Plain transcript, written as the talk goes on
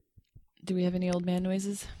Do we have any old man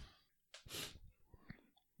noises?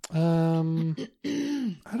 I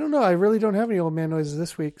don't know. I really don't have any old man noises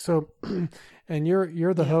this week. So, and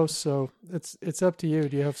you're the host, so it's up to you.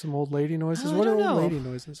 Do you have some old lady noises? What are old lady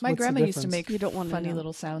noises? My grandma used to make You don't want to funny know.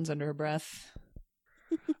 little sounds under her breath.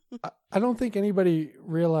 I don't think anybody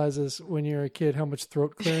realizes when you're a kid how much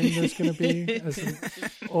throat clearing there's going to be as an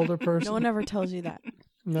older person. No one ever tells you that.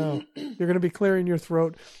 No, you're going to be clearing your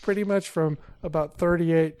throat pretty much from about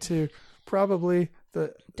 38 to probably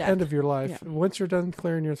the Death. end of your life. Yeah. Once you're done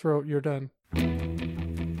clearing your throat, you're done.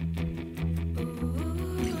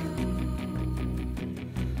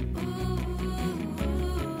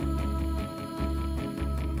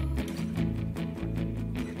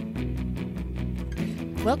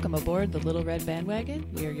 Welcome aboard the Little Red Bandwagon.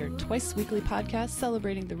 We are your twice-weekly podcast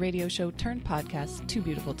celebrating the radio show turned podcast, Too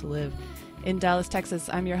Beautiful to Live. In Dallas, Texas,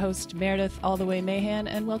 I'm your host, Meredith All the Way Mahan,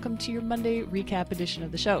 and welcome to your Monday recap edition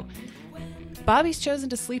of the show. Bobby's chosen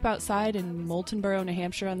to sleep outside in Moultonboro, New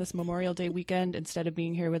Hampshire on this Memorial Day weekend instead of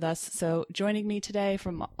being here with us. So joining me today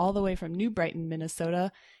from all the way from New Brighton,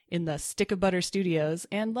 Minnesota, in the Stick of Butter Studios,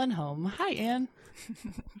 Ann Lundholm. Hi, Ann.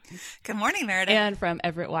 Good morning, Meredith. And from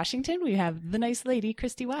Everett, Washington, we have the nice lady,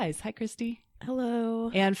 Christy Wise. Hi, Christy.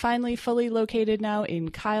 Hello. And finally, fully located now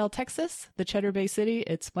in Kyle, Texas, the Cheddar Bay City,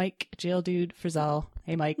 it's Mike Jail Dude Frizzell.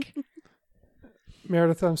 Hey, Mike.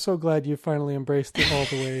 Meredith, I'm so glad you finally embraced it all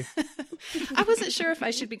the way. I wasn't sure if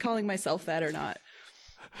I should be calling myself that or not.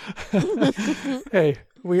 Hey,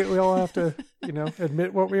 we all have to,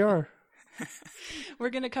 admit what we are. We're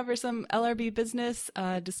going to cover some LRB business,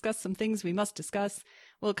 discuss some things we must discuss.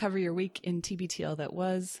 We'll cover your week in TBTL that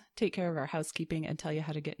was, take care of our housekeeping, and tell you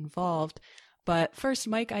how to get involved. But first,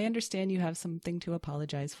 Mike, I understand you have something to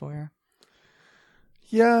apologize for.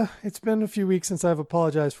 Yeah, it's been a few weeks since I've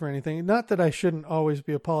apologized for anything. Not that I shouldn't always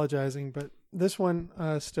be apologizing, but this one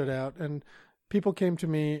stood out. And people came to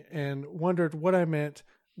me and wondered what I meant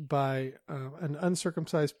by an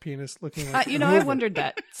uncircumcised penis looking like I wondered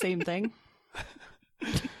that same thing.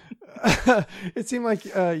 It seemed like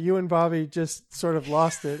you and Bobby just sort of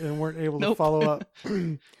lost it and weren't able to follow up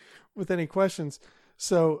with any questions.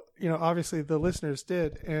 So, obviously the listeners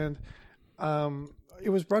did. And it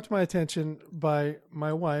was brought to my attention by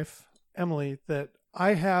my wife, Emily, that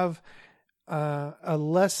I have a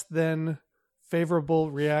less than favorable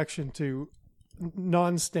reaction to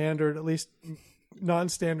non-standard, at least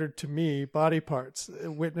non-standard to me, body parts.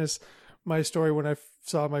 Witness my story when I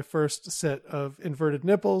saw my first set of inverted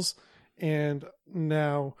nipples, and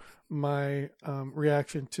now my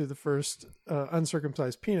reaction to the first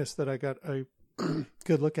uncircumcised penis that I got a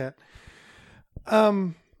good look at.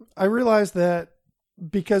 I realized that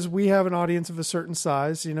because we have an audience of a certain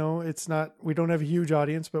size, we don't have a huge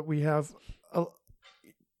audience, but we have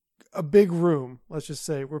a big room. Let's just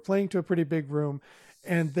say we're playing to a pretty big room,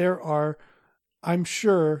 and there are, I'm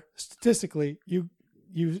sure statistically, you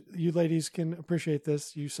ladies can appreciate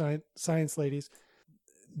this, you science ladies,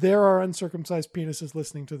 there are uncircumcised penises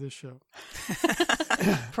listening to this show.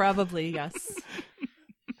 Probably, yes.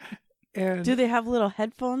 And do they have little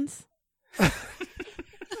headphones?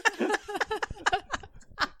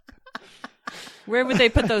 Where would they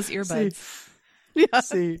put those earbuds?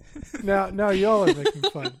 See, now y'all are making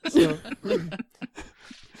fun.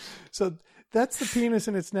 So that's the penis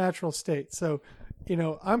in its natural state. So,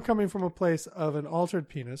 I'm coming from a place of an altered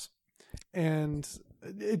penis, and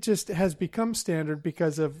it just has become standard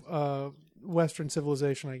because of Western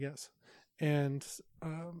civilization, I guess. And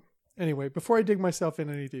anyway, before I dig myself in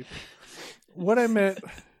any deeper, what I meant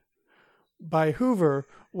by Hoover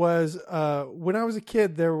was when I was a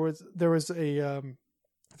kid, there was a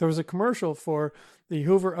commercial for the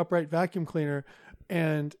Hoover upright vacuum cleaner,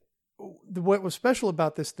 and what was special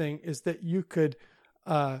about this thing is that you could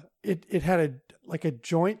it had a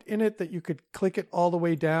joint in it that you could click it all the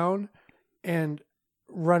way down and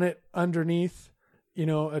run it underneath,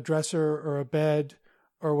 a dresser or a bed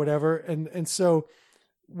or whatever, and so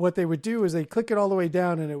what they would do is they click it all the way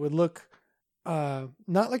down, and it would look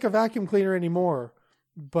not like a vacuum cleaner anymore,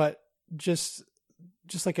 but just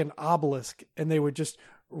like an obelisk, and they would just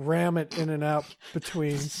ram it in and out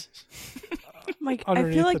between. Mike, I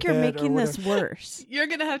feel like you're making this worse. You're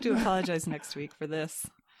gonna have to apologize next week for this.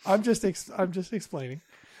 I'm just explaining.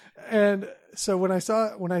 And so when I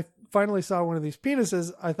finally saw one of these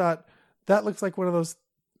penises, I thought that looks like one of those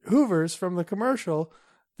Hoovers from the commercial.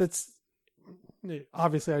 That's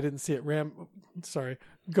obviously I didn't see it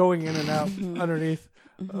going in and out underneath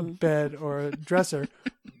a bed or a dresser.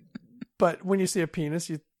 But when you see a penis,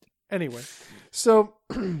 anyway. So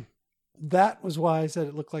that was why I said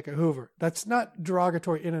it looked like a Hoover. That's not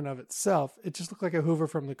derogatory in and of itself. It just looked like a Hoover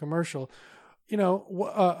from the commercial. You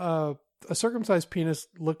know, a circumcised penis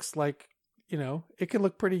looks like, you know, it can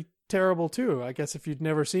look pretty terrible too. I guess if you'd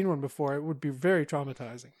never seen one before, it would be very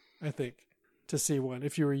traumatizing, I think, to see one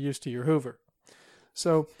if you were used to your Hoover.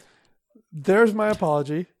 So there's my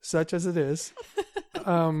apology, such as it is.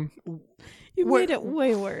 You made it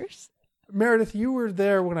way worse. Meredith, you were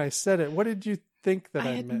there when I said it. What did you think that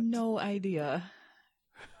I meant? I had no idea.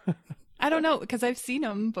 I don't know, because I've seen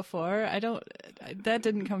them before. That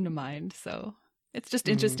didn't come to mind. So it's just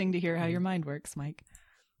interesting to hear how your mind works, Mike.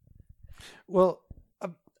 Well,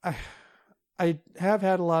 I have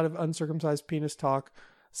had a lot of uncircumcised penis talk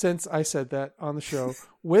since I said that on the show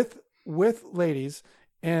with ladies,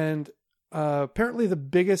 and apparently the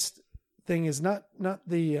biggest thing is not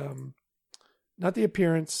the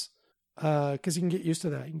appearance, because you can get used to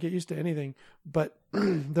that. You can get used to anything, but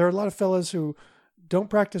there are a lot of fellas who don't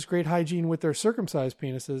practice great hygiene with their circumcised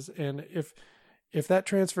penises, and if that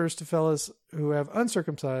transfers to fellas who have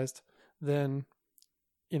uncircumcised, then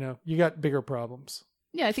you know you got bigger problems.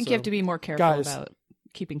 Yeah, I think you have to be more careful about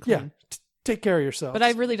keeping clean. Yeah, take care of yourself. But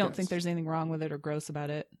I really don't think there's anything wrong with it or gross about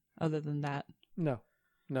it, other than that. No,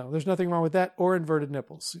 there's nothing wrong with that or inverted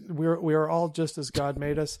nipples. We are all just as God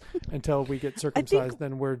made us until we get circumcised.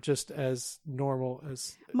 Then we're just as normal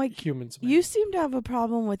as humans. You seem to have a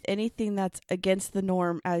problem with anything that's against the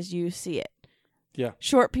norm as you see it. Yeah.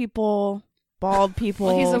 Short people, bald people.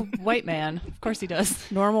 Well, he's a white man. Of course he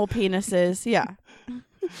does. Normal penises. Yeah.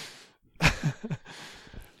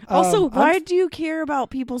 Also, why do you care about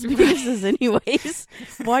people's penises anyways?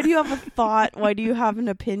 Why do you have a thought? Why do you have an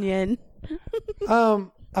opinion?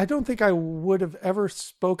 I don't think I would have ever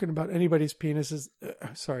spoken about anybody's penis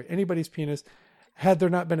had there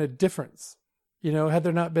not been a difference. You know, had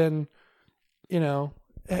there not been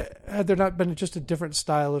just a different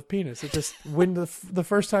style of penis. It just, when the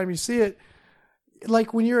first time you see it,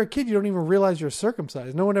 like when you're a kid, you don't even realize you're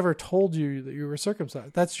circumcised. No one ever told you that you were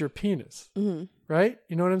circumcised. That's your penis, right?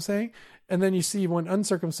 You know what I'm saying? And then you see one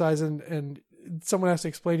uncircumcised and someone has to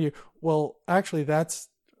explain to you, well, actually that's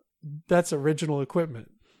original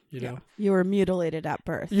equipment. You know, you were mutilated at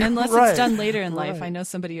birth. Unless it's done later in life. I know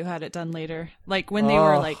somebody who had it done later, like when they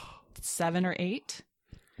were like 7 or 8.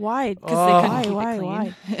 Why? Because they couldn't keep it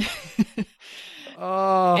clean.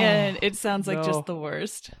 Oh, and it sounds like just the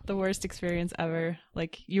worst experience ever.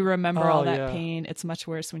 Like you remember all that pain. It's much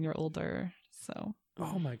worse when you're older. So.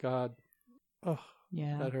 Oh my God. Oh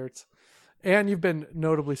yeah, that hurts. And you've been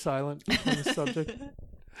notably silent on the subject.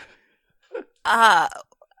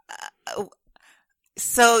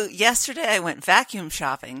 So yesterday I went vacuum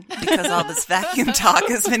shopping because all this vacuum talk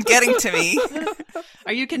has been getting to me.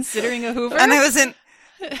 Are you considering a Hoover? And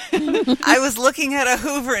I was looking at a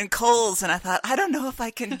Hoover in Kohl's and I thought, I don't know if I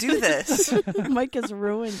can do this. Mike has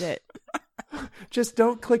ruined it. Just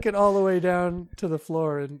don't click it all the way down to the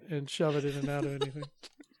floor and shove it in and out of anything.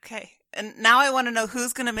 Okay. And now I want to know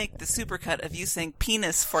who's going to make the supercut of you saying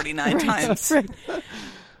penis 49 times. Right.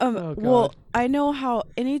 Well, I know how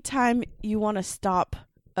anytime you want to stop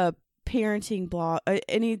a parenting blog,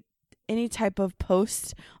 any type of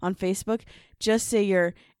post on Facebook, just say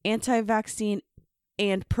you're anti-vaccine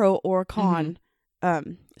and pro or con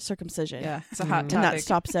circumcision. Yeah, it's a hot topic. And that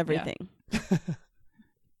stops everything. Yeah.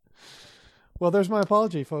 Well, there's my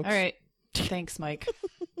apology, folks. All right. Thanks, Mike.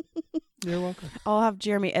 You're welcome. I'll have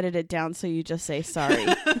Jeremy edit it down so you just say sorry.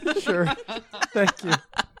 Sure. Thank you.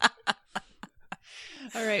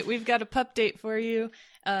 All right, we've got a pup date for you.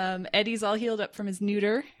 Eddie's all healed up from his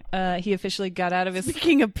neuter. He officially got out of his...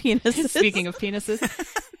 Speaking of penises.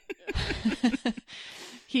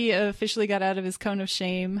 He officially got out of his cone of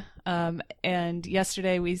shame. And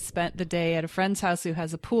yesterday we spent the day at a friend's house who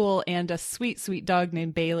has a pool and a sweet, sweet dog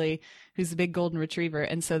named Bailey, who's a big golden retriever.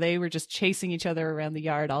 And so they were just chasing each other around the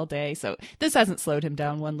yard all day. So this hasn't slowed him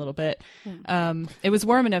down one little bit. It was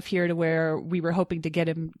warm enough here to where we were hoping to get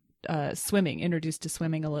him introduced to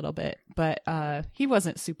swimming a little bit, but he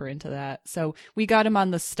wasn't super into that. So we got him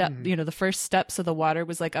on the step, the first steps of the water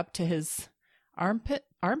was like up to his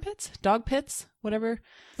armpits, dog pits, whatever,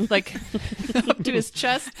 like up to his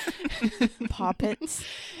chest, paw pits.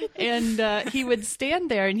 And he would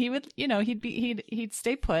stand there and he would, he'd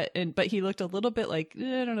stay put, but he looked a little bit like,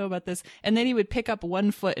 I don't know about this. And then he would pick up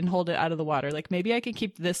one foot and hold it out of the water. Like, maybe I can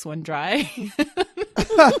keep this one dry.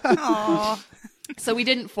 Aww. So we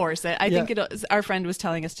didn't force it. I think our friend was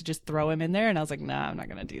telling us to just throw him in there, and I was like, "No, I'm not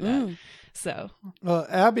going to do that." So, well,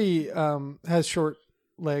 Abby has short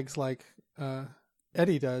legs like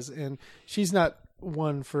Eddie does, and she's not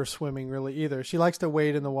one for swimming really either. She likes to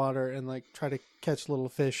wade in the water and like try to catch little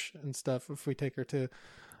fish and stuff if we take her to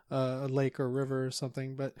a lake or river or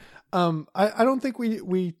something. But I don't think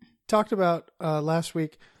we talked about last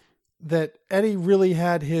week that Eddie really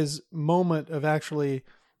had his moment of actually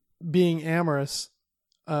being amorous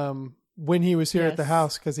when he was here at the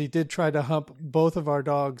house, because he did try to hump both of our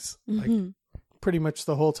dogs like pretty much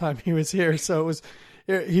the whole time he was here. So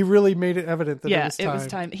he really made it evident that it was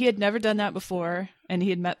time. He had never done that before, and he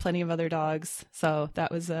had met plenty of other dogs. So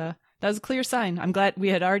that was a clear sign. I'm glad we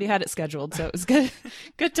had already had it scheduled, so it was good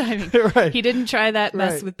timing. Right. He didn't try that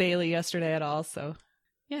mess with Bailey yesterday at all. So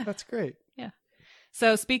yeah, that's great. Yeah.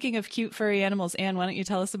 So speaking of cute furry animals, Anne, why don't you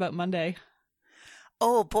tell us about Monday?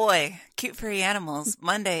 Oh boy, cute furry animals.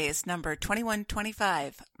 Monday is number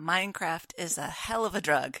 2125. Minecraft is a hell of a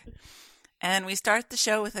drug. And we start the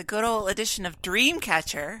show with a good old edition of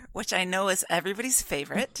Dreamcatcher, which I know is everybody's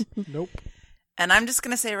favorite. Nope. And I'm just going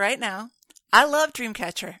to say right now, I love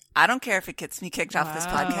Dreamcatcher. I don't care if it gets me kicked off this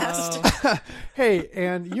podcast. Hey,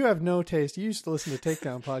 and you have no taste. You used to listen to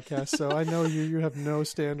Takedown podcasts, so I know you have no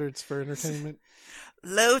standards for entertainment.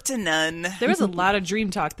 Low to none. There was a lot of dream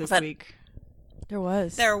talk this week. There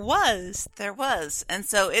was. And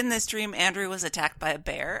so in this dream, Andrew was attacked by a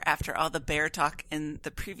bear after all the bear talk in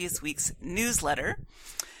the previous week's newsletter.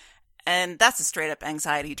 And that's a straight up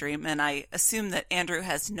anxiety dream. And I assume that Andrew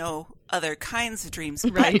has no other kinds of dreams,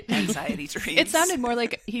 right? Anxiety dreams. It sounded more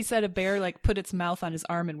like he said a bear like put its mouth on his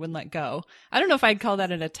arm and wouldn't let go. I don't know if I'd call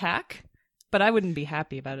that an attack, but I wouldn't be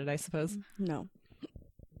happy about it, I suppose. No,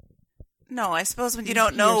 I suppose when you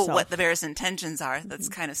don't know what the bear's intentions are, that's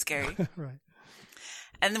kind of scary. Right.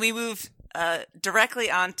 And then we move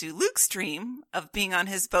directly on to Luke's dream of being on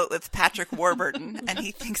his boat with Patrick Warburton. And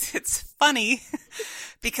he thinks it's funny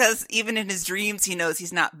because even in his dreams, he knows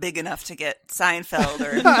he's not big enough to get Seinfeld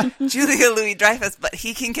or Julia Louis-Dreyfus, but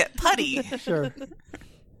he can get putty. Sure.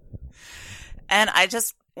 And I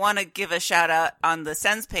just want to give a shout out on the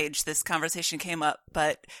Sens page. This conversation came up,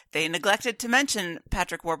 but they neglected to mention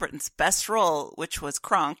Patrick Warburton's best role, which was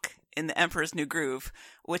Kronk in The Emperor's New Groove,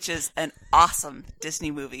 which is an awesome Disney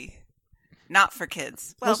movie. Not for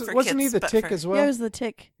kids. Well, for kids. Wasn't he the Tick as well? Yeah, he was the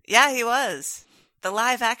Tick. Yeah, he was. The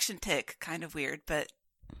live action Tick. Kind of weird, but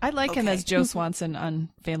I like him as Joe Swanson on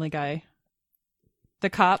Family Guy. The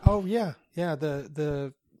cop. Oh, yeah. Yeah,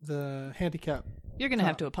 the handicap. You're going to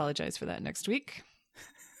have to apologize for that next week.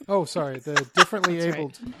 Oh, sorry. The differently That's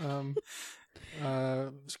abled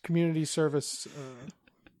community service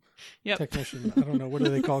technician. I don't know. What do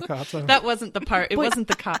they call cops? That wasn't the part. It wasn't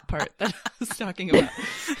the cop part that I was talking about.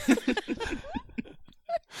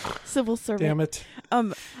 Civil servant. Damn it.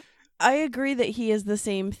 I agree that he is the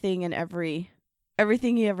same thing in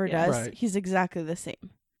everything he ever does. Right. He's exactly the same.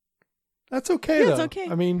 That's okay, though. It's okay.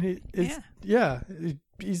 I mean,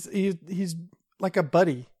 he's like a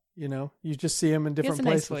buddy, you know? You just see him in different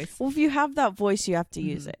places. Nice voice. Well, if you have that voice, you have to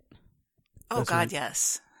use it. Oh, That's God, right.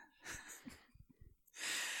 yes.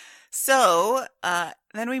 So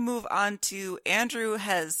then we move on to Andrew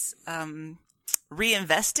has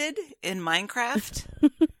reinvested in Minecraft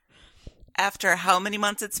after how many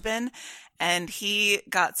months it's been. And he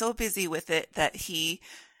got so busy with it that he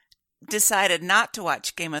decided not to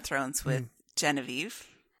watch Game of Thrones with Genevieve,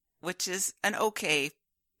 which is an okay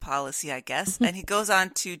policy, I guess. And he goes on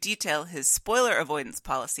to detail his spoiler avoidance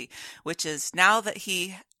policy, which is now that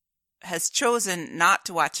he has chosen not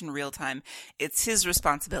to watch in real time, it's his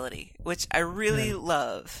responsibility, which I really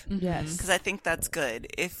love. Yes. Because I think that's good.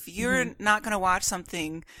 If you're not going to watch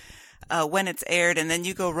something when it's aired and then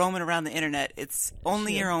you go roaming around the internet, it's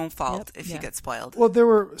only your own fault if you get spoiled. Well, there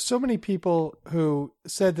were so many people who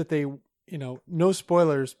said that they, no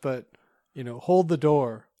spoilers, but, hold the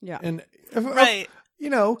door. Yeah. And right.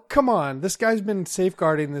 Come on. This guy's been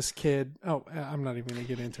safeguarding this kid. Oh, I'm not even going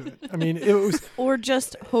to get into it. I mean, it was... Or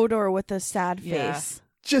just Hodor with a sad face.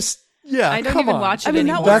 I don't even watch it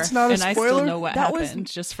anymore. That's not a spoiler? And I still know what happened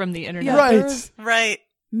just from the internet. Right.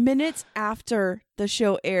 Minutes after the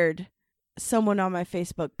show aired, someone on my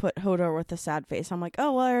Facebook put Hodor with a sad face. I'm like,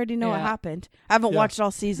 oh, well, I already know what happened. I haven't watched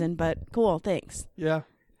all season, but cool, thanks. Yeah.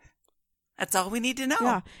 That's all we need to know.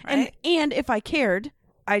 Yeah. Right? And if I cared,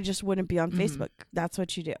 I just wouldn't be on Facebook. That's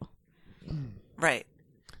what you do. Right.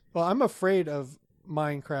 Well, I'm afraid of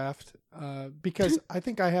Minecraft because I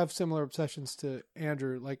think I have similar obsessions to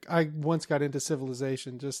Andrew. Like, I once got into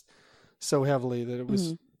Civilization just so heavily that it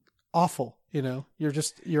was awful.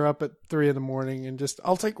 You're up at 3 a.m. and just,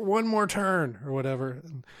 I'll take one more turn or whatever.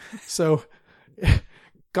 And so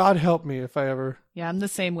God help me if I ever. Yeah, I'm the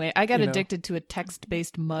same way. I got addicted to a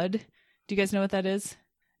text-based MUD. Do you guys know what that is?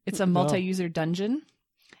 It's a multi-user dungeon.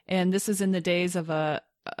 And this is in the days of a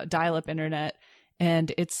dial-up internet.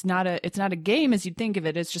 And it's not a game as you'd think of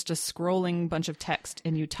it. It's just a scrolling bunch of text,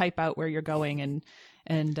 and you type out where you're going.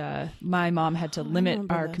 And my mom had to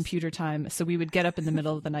limit our computer time, so we would get up in the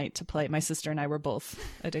middle of the night to play. My sister and I were both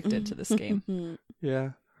addicted to this game.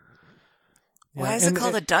 Yeah. Why is it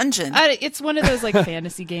called a dungeon? It's one of those like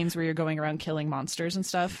fantasy games where you're going around killing monsters and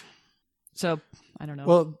stuff. So I don't know.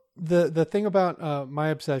 Well, the thing about my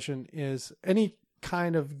obsession is any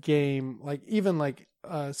kind of game, like even like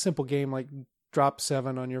a simple game like Drop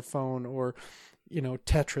 7 on your phone, or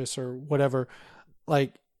Tetris or whatever.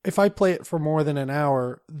 Like if I play it for more than an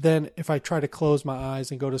hour, then if I try to close my eyes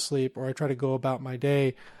and go to sleep, or I try to go about my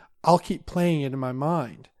day, I'll keep playing it in my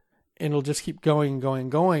mind. And it'll just keep going and going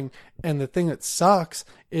and going. And the thing that sucks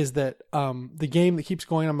is that the game that keeps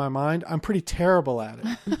going on my mind, I'm pretty terrible at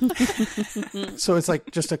it. So it's like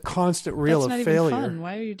just a constant reel of failure. Even fun.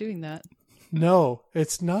 Why are you doing that? No,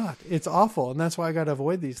 it's not. It's awful. And that's why I got to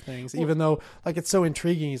avoid these things. Even though like it's so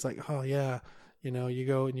intriguing. He's like, oh yeah, you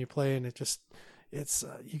go and you play, and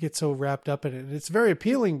you get so wrapped up in it. And it's very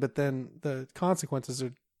appealing, but then the consequences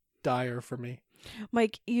are dire for me.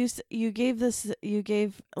 Mike, you gave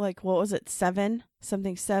like, what was it, 7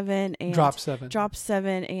 and Drop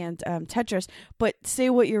 7 and Tetris, but say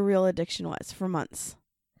what your real addiction was for months.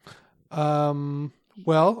 Well,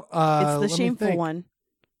 it's the shameful one.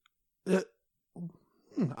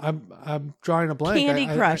 I'm drawing a blank. Candy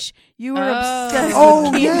Crush. You were obsessed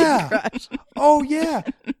with Candy Crush. Oh yeah.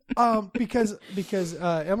 Because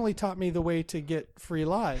Emily taught me the way to get free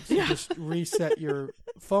lives. You just reset your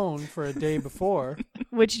phone for a day before,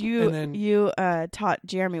 which you taught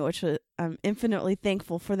Jeremy, which was I'm infinitely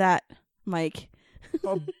thankful for that, Mike.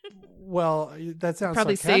 Well, that sounds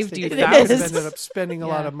probably sarcastic. saved you thousands. Ended up spending a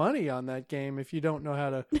lot of money on that game if you don't know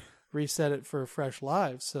how to reset it for fresh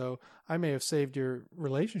lives. So I may have saved your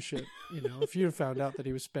relationship. If you had found out that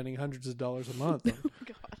he was spending hundreds of dollars a month on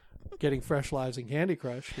getting fresh lives in Candy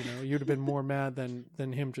Crush, you'd have been more mad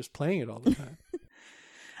than him just playing it all the time.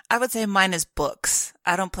 I would say mine is books.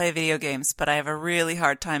 I don't play video games, but I have a really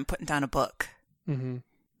hard time putting down a book,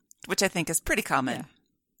 which I think is pretty common.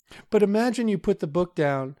 Yeah. But imagine you put the book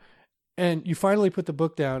down, and you finally put the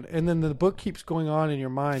book down, and then the book keeps going on in your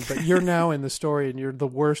mind, but you're now in the story, and you're the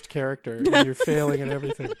worst character, and you're failing at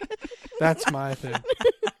everything. That's my thing.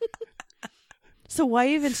 So why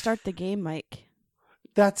even start the game, Mike?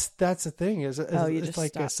 That's the thing. It's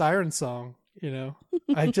like a siren song,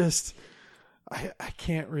 I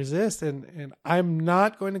can't resist, and I'm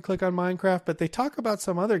not going to click on Minecraft, but they talk about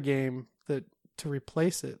some other game to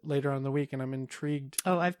replace it later on in the week, and I'm intrigued.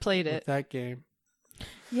 Oh, I've played it. That game.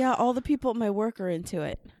 Yeah, all the people at my work are into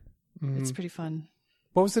it. It's pretty fun.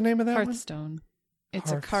 What was the name of that Hearthstone. one?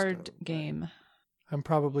 It's a card game. I'm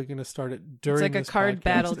probably going to start it during It's like this a card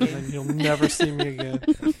battle game. And then you'll never see me again.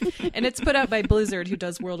 And it's put out by Blizzard, who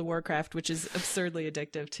does World of Warcraft, which is absurdly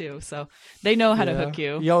addictive too. So they know how to hook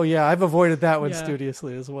you. Oh yeah, I've avoided that one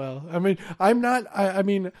studiously as well. I mean, I'm not.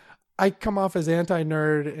 I come off as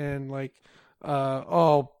anti-nerd and like,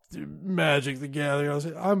 Magic the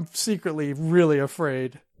Gathering. I'm secretly really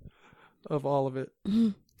afraid of all of it.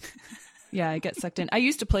 Yeah, I get sucked in. I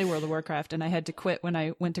used to play World of Warcraft, and I had to quit when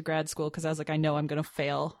I went to grad school because I was like, I know I'm going to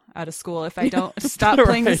fail out of school if I don't stop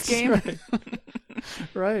playing this game. Right.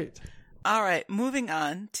 Right. All right, moving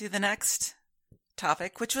on to the next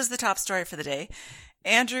topic, which was the top story for the day.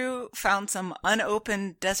 Andrew found some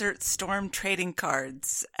unopened Desert Storm trading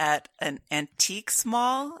cards at an antiques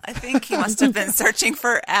mall. I think he must have been searching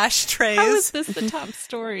for ashtrays. How is this the top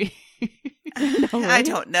story? I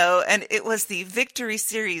don't know. And it was the Victory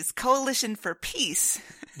Series Coalition for Peace.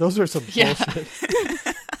 Those are some bullshit.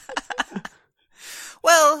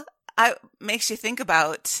 Well, it makes you think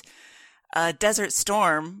about Desert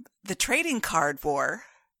Storm, the trading card war,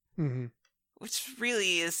 which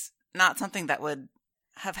really is not something that would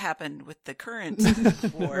have happened with the current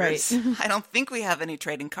wars. Right. I don't think we have any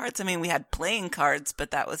trading cards. I mean, we had playing cards,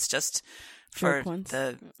 but that was just for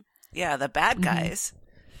the bad guys.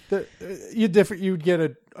 You'd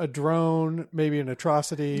get a drone, maybe an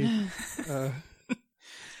atrocity.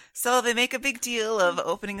 So they make a big deal of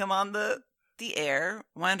opening them on the air,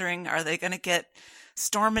 wondering, are they going to get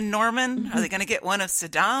Storm and Norman? Are they going to get one of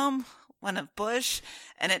Saddam, one of Bush?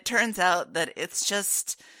 And it turns out that it's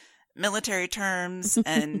just military terms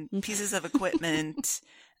and pieces of equipment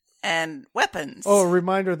and weapons. Oh, a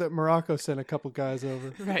reminder that Morocco sent a couple guys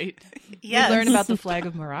over. Right. Yes. We learn about the flag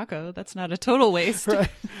of Morocco. That's not a total waste.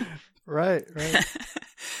 Right.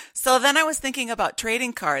 So then I was thinking about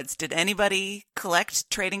trading cards. Did anybody collect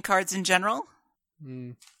trading cards in general?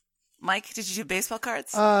 Mike, did you do baseball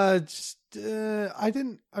cards? I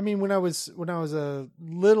didn't. I mean, when I was a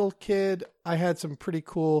little kid, I had some pretty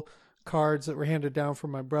cool cards that were handed down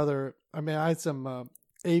from my brother. I mean, I had some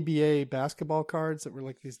ABA basketball cards that were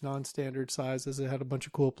like these non-standard sizes. It had a bunch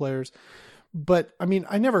of cool players. But I mean,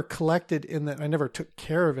 I never collected in that. I never took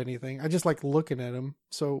care of anything. I just like looking at them.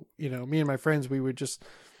 So, you know, me and my friends, we would just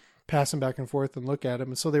pass them back and forth and look at them.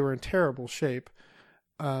 And so they were in terrible shape.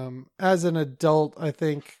 As an adult, I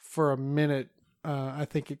think for a minute, I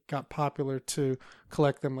think it got popular to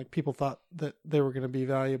collect them. Like people thought that they were going to be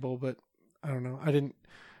valuable, but I don't know. I didn't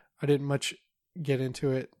much get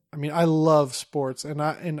into it. I mean, I love sports and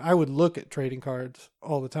I would look at trading cards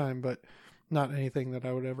all the time, but not anything that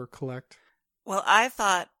I would ever collect. Well, I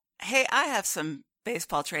thought, hey, I have some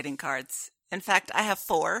baseball trading cards. In fact, I have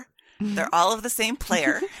 4. They're all of the same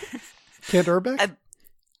player. Kent Urbeck?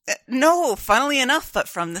 No, funnily enough, but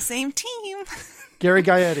from the same team. Gary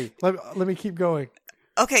Gaetti. Let me keep going.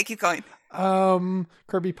 Okay, keep going.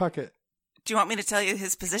 Kirby Puckett. Do you want me to tell you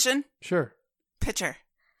his position? Sure. Pitcher.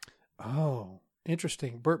 Oh,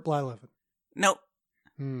 interesting. Bert Blyleven. Nope.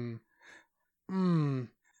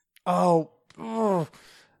 Oh.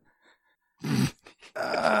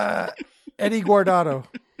 Eddie Guardado.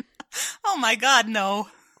 Oh my God, no.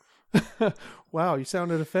 Wow, you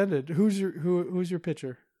sounded offended. Who's your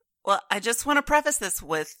pitcher? Well, I just want to preface this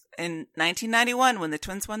with, in 1991, when the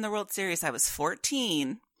Twins won the World Series, I was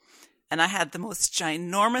 14, and I had the most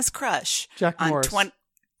ginormous crush on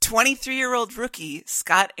 23-year-old rookie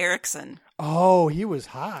Scott Erickson. Oh, he was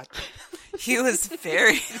hot. He was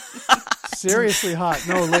very hot. Seriously hot.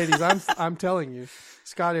 No, ladies, I'm telling you,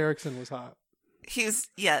 Scott Erickson was hot. He was,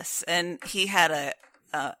 yes, and he had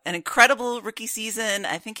an incredible rookie season.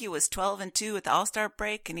 I think he was 12-2 at the All-Star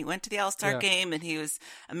break, and he went to the All-Star game, and he was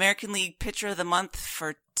American League Pitcher of the Month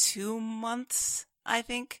for 2 months, I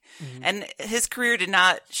think. Mm-hmm. And his career did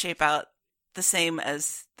not shape out the same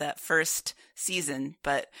as that first season,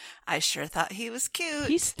 but I sure thought he was cute.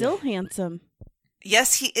 He's still handsome.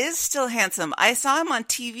 Yes, he is still handsome. I saw him on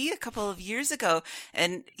TV a couple of years ago,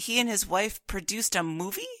 and he and his wife produced a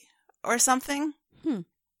movie or something.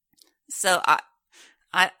 So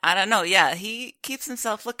I don't know. Yeah, he keeps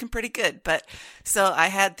himself looking pretty good. But so I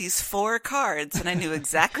had these 4 cards, and I knew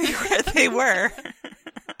exactly where they were.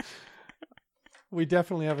 We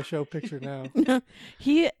definitely have a show picture now.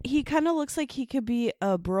 He kind of looks like he could be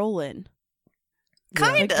a Brolin.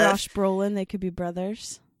 Kind of. Josh Brolin, they could be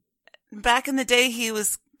brothers. Back in the day, he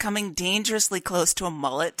was coming dangerously close to a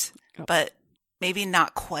mullet, but maybe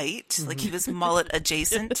not quite. Mm-hmm. Like he was mullet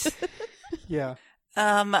adjacent. Yeah.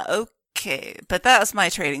 Okay, but that was my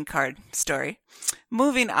trading card story.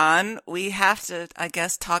 Moving on, we have to, I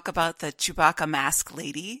guess, talk about the Chewbacca mask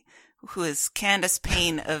lady, who is Candace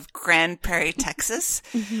Payne of Grand Prairie, Texas,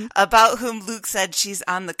 about whom Luke said she's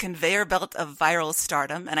on the conveyor belt of viral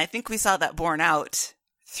stardom, and I think we saw that borne out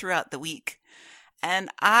throughout the week. And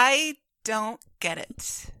I don't get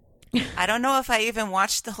it. I don't know if I even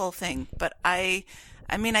watched the whole thing, but I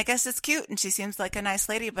mean, I guess it's cute, and she seems like a nice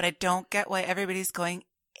lady, but I don't get why everybody's going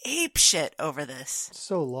ape shit over this.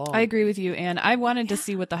 So long. I agree with you, Anne. I wanted to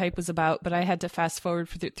see what the hype was about, but I had to fast forward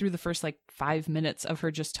through the first 5 minutes of her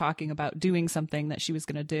just talking about doing something that she was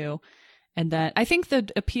going to do. And then I think the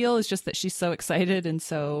appeal is just that she's so excited and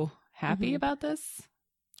so happy about this.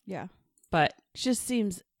 Yeah. But she just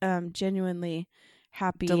seems genuinely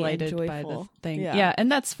happy delighted and joyful by the thing. Yeah,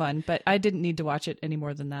 and that's fun, but I didn't need to watch it any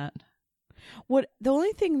more than that. The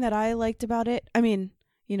only thing that I liked about it, I mean,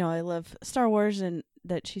 you know, I love Star Wars and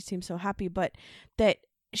that she seems so happy, but that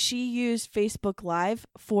she used Facebook Live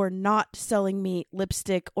for not selling me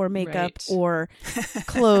lipstick or makeup or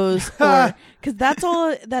clothes, or because that's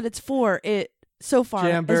all that it's for. It so far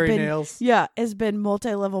Jamberry nails. Yeah, has been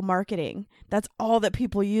multi-level marketing. That's all that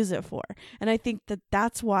people use it for, and I think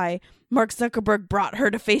that's why Mark Zuckerberg brought her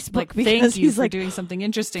to Facebook, because thank you he's for doing something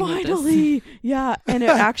interesting. Finally, with this. Yeah, and it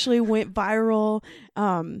actually went viral.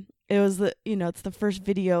 It was it's the first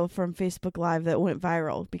video from Facebook Live that went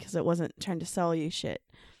viral because it wasn't trying to sell you shit.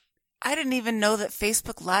 I didn't even know that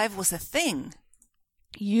Facebook Live was a thing.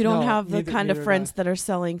 You don't have the kind of friends that are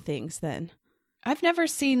selling things then. I've never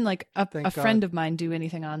seen a friend of mine do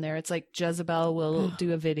anything on there. It's like Jezebel will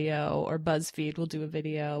do a video, or BuzzFeed will do a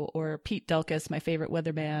video, or Pete Delkus, my favorite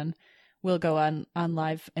weatherman, will go on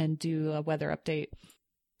live and do a weather update.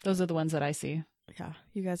 Those are the ones that I see. Yeah,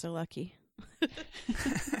 you guys are lucky.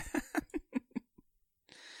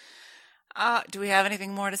 Do we have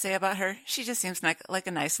anything more to say about her? She just seems like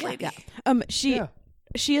a nice lady. Yeah.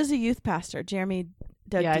 She is a youth pastor. Jeremy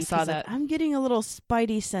dug deep. I saw that. I'm getting a little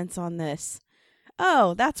Spidey sense on this.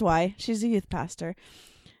 Oh, that's why she's a youth pastor.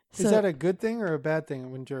 Is that a good thing or a bad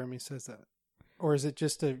thing when Jeremy says that? Or is it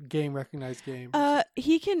just a recognized game?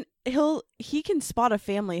 He can spot a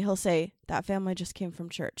family. He'll say that family just came from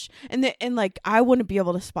church, and like I wouldn't be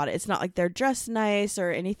able to spot it. It's not like they're dressed nice or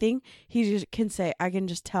anything. He just can say I can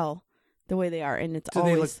just tell the way they are, and it's Do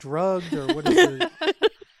always... they look drugged or what is it?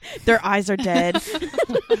 Their eyes are dead.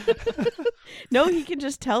 No, he can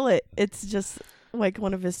just tell it. It's just like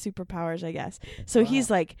one of his superpowers, I guess. So He's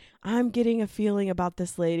like, I'm getting a feeling about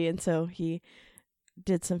this lady, and so he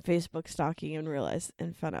did some Facebook stalking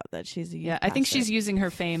and found out that she's a youth I think pastor. she's using her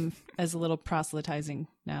fame as a little proselytizing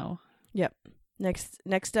now. Yep.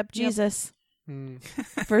 Next up, Jesus. Yep.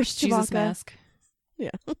 First Jesus Chewbacca. mask. Yeah.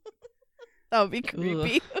 That would be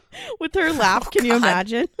creepy. With her laugh, can you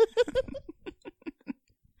imagine?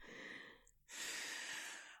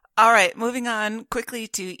 All right, moving on quickly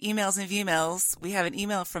to emails and V-mails. We have an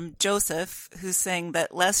email from Joseph who's saying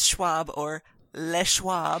that Les Schwab, or Les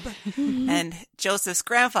Schwab, and Joseph's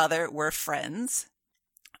grandfather were friends.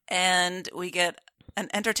 And we get an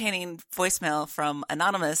entertaining voicemail from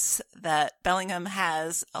Anonymous that Bellingham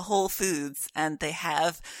has a Whole Foods and they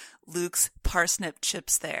have Luke's parsnip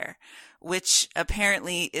chips there, which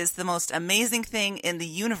apparently is the most amazing thing in the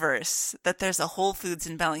universe, that there's a Whole Foods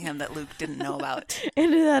in Bellingham that Luke didn't know about.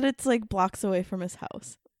 And that it's like blocks away from his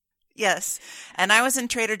house. Yes. And I was in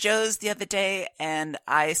Trader Joe's the other day and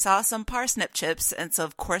I saw some parsnip chips. And so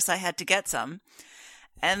of course I had to get some,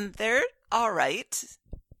 and they're all right.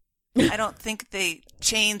 I don't think they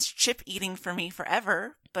changed chip eating for me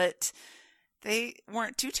forever, but they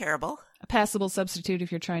weren't too terrible. A passable substitute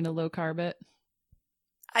if you're trying to low carb it.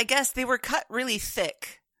 I guess they were cut really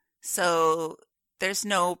thick, so there's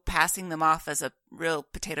no passing them off as a real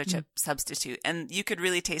potato chip substitute. And you could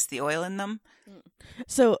really taste the oil in them.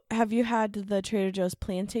 So have you had the Trader Joe's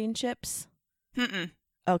plantain chips? Mm-mm.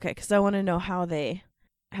 Okay, because I want to know how they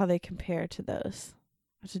compare to those.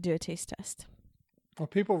 I have to do a taste test. Well,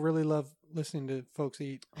 people really love listening to folks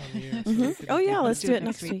eat on the air. So Oh yeah, let's do it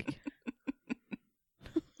next week.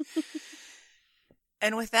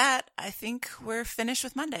 And with that, I think we're finished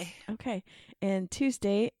with Monday. Okay. And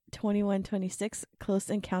Tuesday, 2126, Close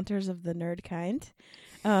Encounters of the Nerd Kind,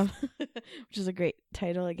 which is a great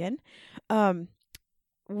title again. A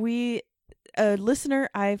listener,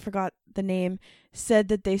 I forgot the name, said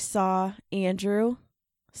that they saw Andrew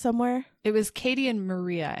somewhere. It was Katie and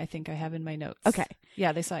Maria, I think I have in my notes. Okay.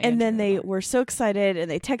 Yeah, they saw Andrew. And then they were so excited and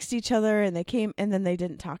they texted each other and they came and then they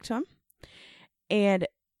didn't talk to him. And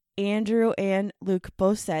Andrew and Luke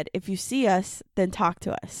both said, if you see us, then talk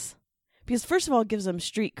to us. Because first of all, it gives them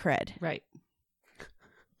street cred. Right.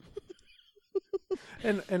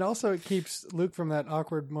 And also it keeps Luke from that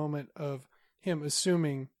awkward moment of him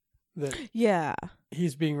assuming that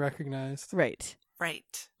he's being recognized. Right.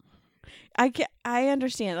 Right. I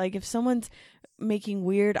understand. Like if someone's making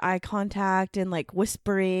weird eye contact and like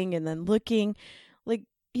whispering and then looking, like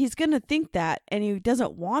he's going to think that, and he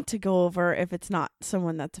doesn't want to go over if it's not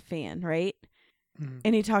someone that's a fan, right? Mm-hmm.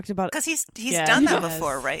 And he talked about because he's done that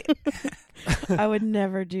before, right? I would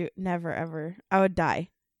never ever. I would die.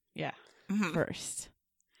 Yeah. First.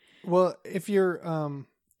 Well, if you're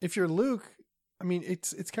Luke, I mean,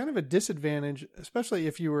 it's kind of a disadvantage, especially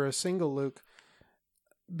if you were a single Luke,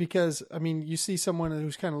 because I mean, you see someone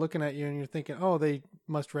who's kind of looking at you and you're thinking, oh, they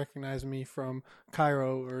must recognize me from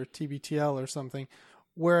Cairo or TBTL or something.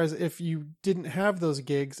 Whereas if you didn't have those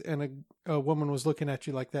gigs and a woman was looking at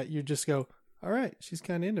you like that, you'd just go, all right, she's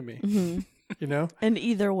kind of into me, you know? And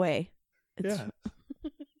either way. Yeah.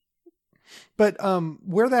 But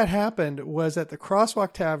where that happened was at the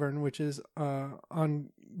Crosswalk Tavern, which is on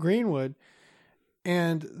Greenwood.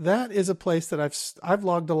 And that is a place that I've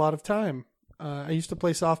logged a lot of time. I used to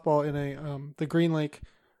play softball in the Green Lake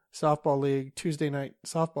Softball League, Tuesday night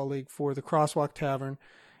softball league for the Crosswalk Tavern.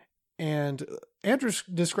 And Andrew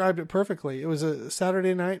described it perfectly. It was a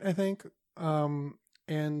Saturday night, I think.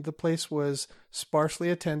 And the place was sparsely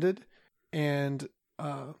attended and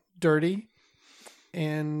dirty,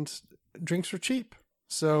 and drinks were cheap.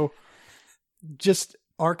 So just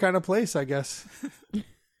our kind of place, I guess.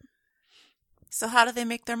 So how do they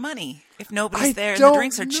make their money if nobody's there and the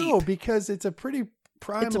drinks are cheap? No, because it's a pretty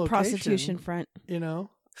prime It's a location, prostitution front. You know?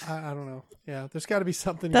 I don't know. Yeah, there's got to be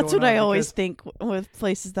something That's going what on I always think with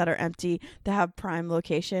places that are empty that have prime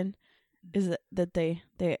location, is that they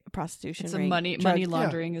prostitution it's ring. Money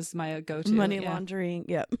laundering is my go-to. Money laundering,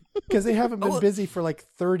 yep. Because they haven't been busy for like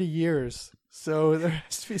 30 years. So there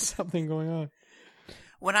has to be something going on.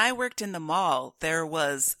 When I worked in the mall, there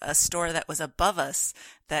was a store that was above us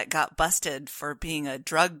that got busted for being a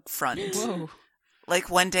drug front. Whoa. Like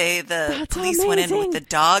one day the That's police went in amazing. with the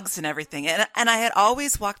dogs and everything. And I had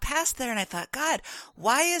always walked past there and I thought, God,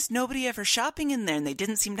 why is nobody ever shopping in there? And they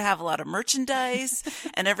didn't seem to have a lot of merchandise.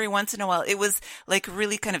 And every once in a while, it was like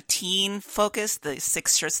really kind of teen focused, the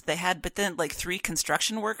 6 shirts that they had. But then like 3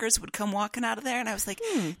 construction workers would come walking out of there. And I was like,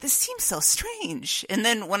 this seems so strange. And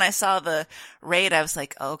then when I saw the raid, I was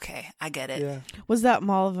like, okay, I get it. Yeah. Was that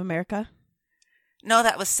Mall of America? No,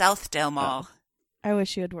 that was Southdale Mall. I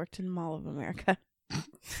wish you had worked in Mall of America.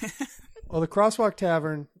 Well, the Crosswalk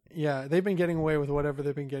Tavern, yeah, they've been getting away with whatever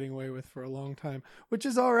they've been getting away with for a long time, which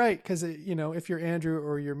is all right because, if you're Andrew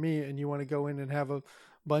or you're me and you want to go in and have a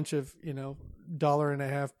bunch of,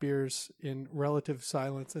 $1.50 beers in relative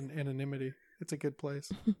silence and anonymity, it's a good place.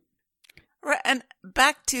 Right. And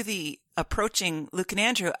back to the approaching Luke and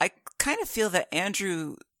Andrew, I kind of feel that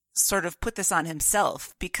Andrew sort of put this on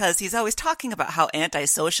himself because he's always talking about how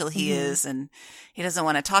antisocial he is and he doesn't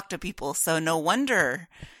want to talk to people. So no wonder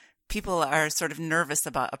people are sort of nervous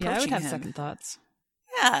about approaching him. Yeah, I would have second thoughts.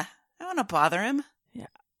 Yeah. I don't want to bother him.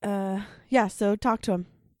 Yeah. Yeah, so talk to him.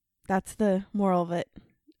 That's the moral of it.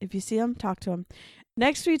 If you see him, talk to him.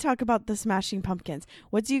 Next we talk about the Smashing Pumpkins.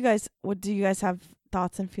 What do you guys have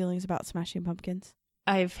thoughts and feelings about Smashing Pumpkins?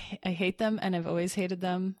 I hate them and I've always hated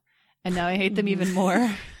them. And now I hate them even more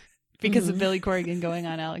because of Billy Corgan going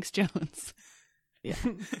on Alex Jones. Yeah.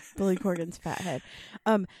 Billy Corgan's fat head.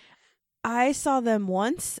 I saw them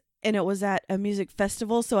once and it was at a music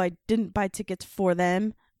festival, so I didn't buy tickets for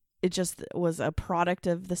them. It just was a product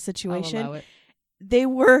of the situation. I'll allow it. They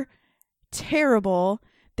were terrible.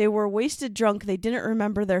 They were wasted drunk. They didn't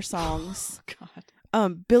remember their songs. Oh, God.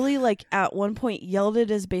 Billy, at one point yelled at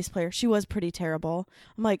his bass player. She was pretty terrible.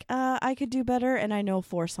 I'm like, I could do better, and I know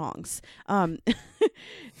 4 songs.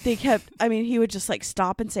 He would just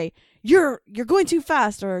stop and say, you're going too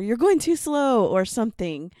fast, or you're going too slow, or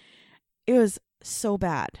something. It was so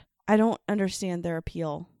bad. I don't understand their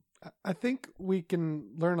appeal. I think we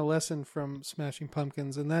can learn a lesson from Smashing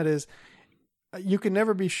Pumpkins, and that is, you can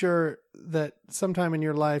never be sure that sometime in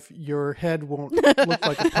your life your head won't look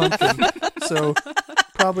like a pumpkin. So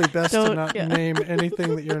probably best to not name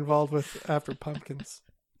anything that you're involved with after pumpkins.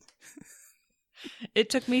 It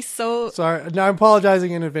took me so... Sorry. Now I'm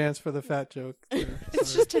apologizing in advance for the fat joke.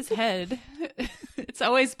 It's just his head. It's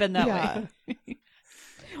always been that way.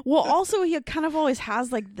 Well, also he kind of always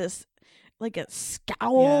has a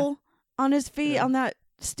scowl on his face, on that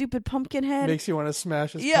stupid pumpkin head. Makes you want to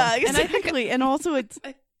smash his pumpkin. And exactly. And also it's...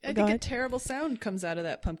 I think a terrible sound comes out of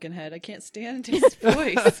that pumpkin head. I can't stand his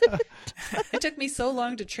voice. It took me so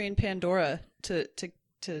long to train Pandora to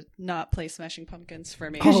not play Smashing Pumpkins for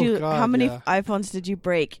me. How many iPhones did you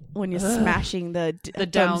break when you're smashing the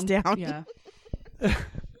thumbs down? Yeah.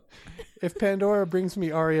 If Pandora brings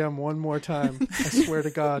me REM one more time, I swear to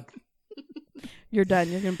God. You're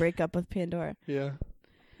done. You're going to break up with Pandora. Yeah.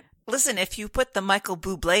 Listen, if you put the Michael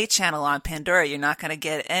Bublé channel on Pandora, you're not going to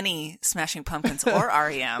get any Smashing Pumpkins or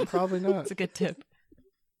REM. Probably not. It's a good tip.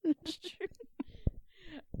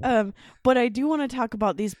 But I do want to talk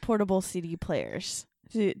about these portable CD players.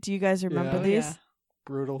 Do you guys remember these? Yeah.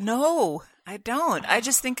 Brutal. No, I don't. I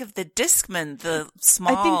just think of the Discman, the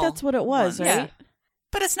small I think that's what it was, one. right? Yeah.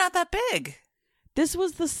 But it's not that big. This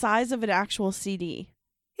was the size of an actual CD.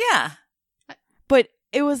 Yeah. But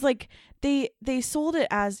it was they sold it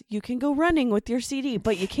as you can go running with your CD,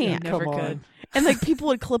 but you can't. Never could. And people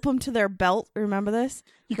would clip them to their belt. Remember this?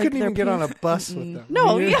 You couldn't even get on a bus with them.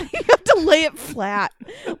 No, you have to lay it flat,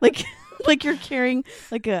 like you're carrying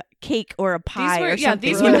a cake or a pie or something.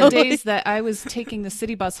 These were the days that I was taking the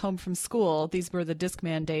city bus home from school. These were the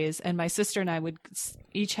Discman days, and my sister and I would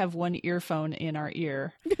each have one earphone in our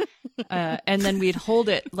ear, and then we'd hold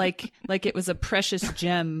it like it was a precious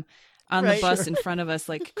gem on the bus in front of us,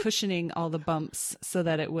 cushioning all the bumps so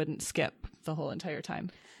that it wouldn't skip the whole entire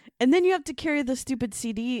time. And then you have to carry the stupid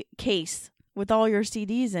CD case with all your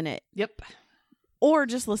CDs in it. Yep. Or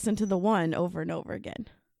just listen to the one over and over again.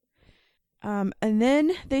 And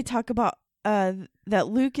then they talk about that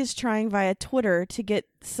Luke is trying via Twitter to get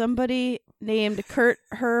somebody named Kurt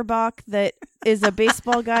Herbach that is a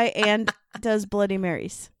baseball guy and does Bloody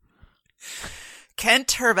Marys.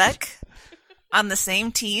 Kent Herbeck on the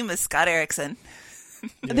same team as Scott Erickson.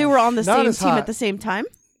 Yeah. They were on the same team at the same time?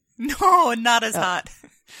 No, not as hot.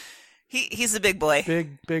 He's a big boy.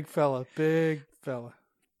 Big fella. Big fella.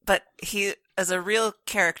 But he is a real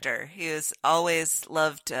character. He has always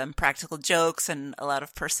loved practical jokes and a lot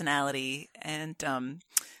of personality, and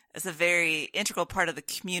is a very integral part of the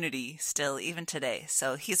community still, even today.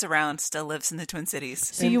 So he's around, still lives in the Twin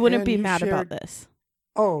Cities. So you wouldn't be mad about this?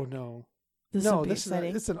 Oh, no. This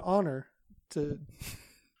it's an honor to...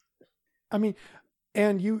 I mean,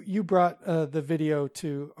 And you brought the video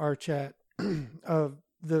to our chat of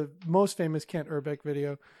the most famous Kent Hrbek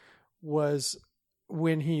video was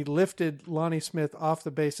when he lifted Lonnie Smith off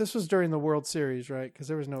the base. This was during the World Series, right? Because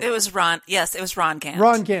there was no. It was Ron. Yes, it was Ron Gant.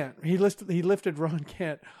 Ron Gant. He lifted Ron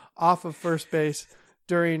Gant off of first base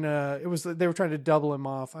during. They were trying to double him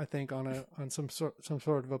off, I think, on some sort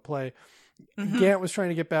of a play. Mm-hmm. Gant was trying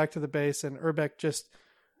to get back to the base, and Hrbek just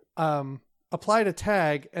applied a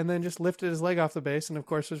tag and then just lifted his leg off the base. And of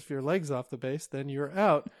course, if your leg's off the base, then you're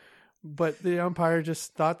out. But the umpire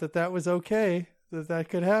just thought that was okay, that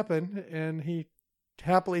could happen, and he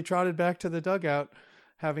happily trotted back to the dugout,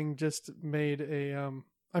 having just made a.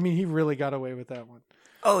 He really got away with that one.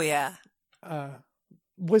 Oh yeah.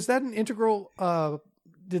 Was that an integral?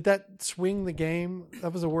 Did that swing the game?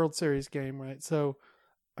 That was a World Series game, right? So,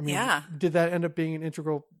 yeah. Did that end up being an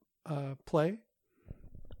integral play?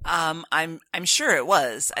 I'm sure it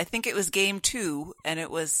was. I think it was game 2, and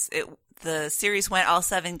the series went all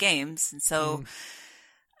 7 games, and so.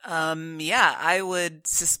 Yeah, I would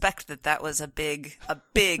suspect that was a big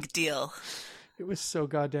deal. It was so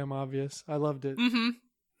goddamn obvious. I loved it. Mm-hmm.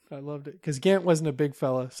 I loved it because Gant wasn't a big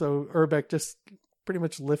fella, so Hrbek just pretty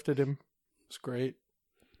much lifted him. It was great.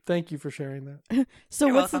 Thank you for sharing that. So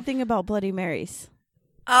You're what's welcome. the thing about Bloody Marys?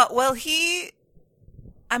 Well,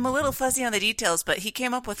 I'm a little fuzzy on the details, but he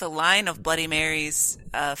came up with a line of Bloody Marys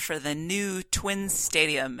for the new Twins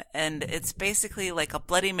Stadium, and it's basically like a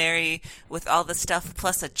Bloody Mary with all the stuff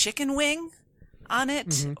plus a chicken wing on it,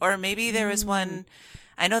 mm-hmm. Or maybe there was one.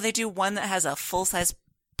 I know they do one that has a full-size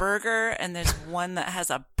burger, and there's one that has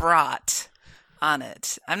a brat on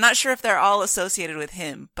it. I'm not sure if they're all associated with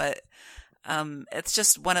him, but it's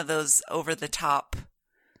just one of those over-the-top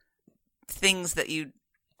things that you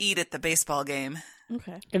eat at the baseball game.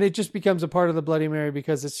 Okay. And it just becomes a part of the Bloody Mary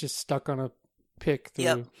because it's just stuck on a pick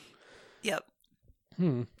through. Yep.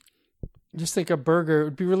 Just think a burger. It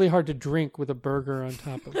would be really hard to drink with a burger on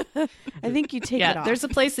top of it. I think you take it off. There's a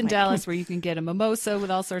place in Dallas where you can get a mimosa with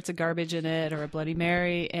all sorts of garbage in it or a Bloody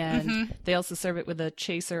Mary, and mm-hmm. they also serve it with a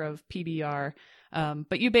chaser of PBR.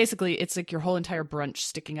 But you basically, it's like your whole entire brunch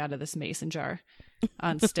sticking out of this mason jar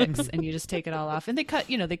on sticks, and you just take it all off. And they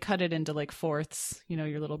cut it into like fourths,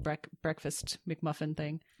 your little breakfast McMuffin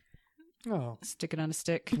thing. Oh. Stick it on a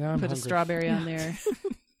stick, put hungry. A strawberry on there,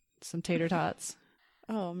 some tater tots.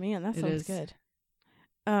 Oh man, that sounds good.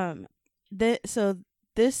 So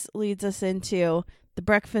this leads us into the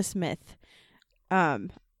breakfast myth.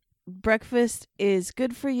 Breakfast is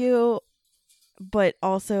good for you, but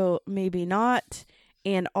also maybe not.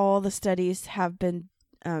 And all the studies have been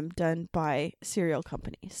done by cereal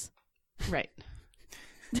companies. Right.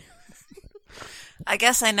 I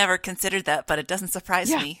guess I never considered that, but it doesn't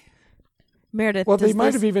surprise me. Meredith, well, they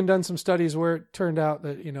might have even done some studies where it turned out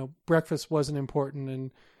that, breakfast wasn't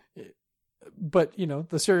important, but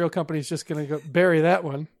the cereal company's just going to go bury that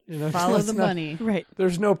one. Follow the money. Right.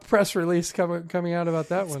 There's no press release coming out about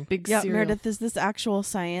that one. Big cereal. Meredith, is this actual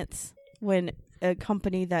science when a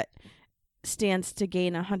company that stands to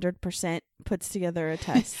gain 100% puts together a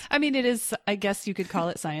test? I mean, it is, I guess you could call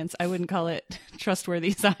it science. I wouldn't call it trustworthy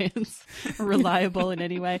science, reliable in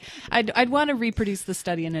any way. I'd want to reproduce the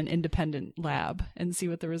study in an independent lab and see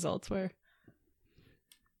what the results were.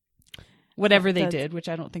 Whatever they did, which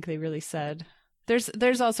I don't think they really said.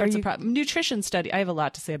 There's all sorts of problems. Nutrition study. I have a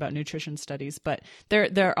lot to say about nutrition studies, but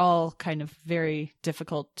they're all kind of very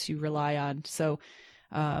difficult to rely on. So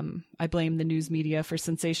I blame the news media for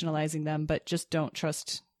sensationalizing them, but just don't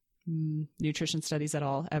trust nutrition studies at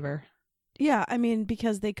all, ever. Yeah, I mean,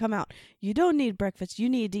 because they come out, you don't need breakfast. You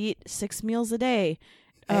need to eat 6 meals a day.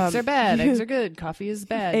 Eggs are bad. Eggs are good. Coffee is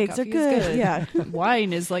bad. Eggs Coffee are good. Is good. Yeah.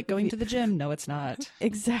 Wine is like going to the gym. No, it's not.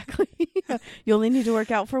 Exactly. You only need to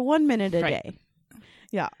work out for 1 minute a day.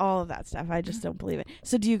 Yeah, all of that stuff. I just don't believe it.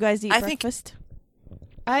 So do you guys eat breakfast?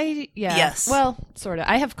 Yes. Well, sort of.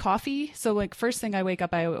 I have coffee. So like first thing I wake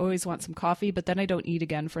up, I always want some coffee, but then I don't eat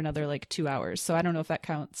again for another like 2 hours. So I don't know if that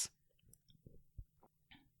counts.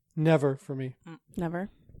 Never for me. Never?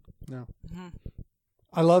 No. Mm-hmm.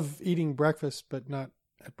 I love eating breakfast, but not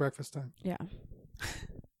at breakfast time. Yeah.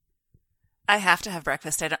 I have to have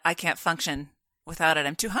breakfast. I can't function without it.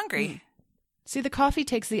 I'm too hungry. See, the coffee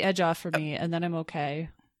takes the edge off for me, and then I'm okay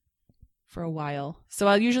for a while. So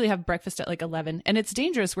I'll usually have breakfast at like 11, and it's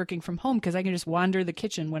dangerous working from home because I can just wander the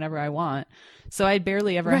kitchen whenever I want. So I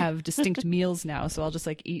barely ever have distinct meals now. So I'll just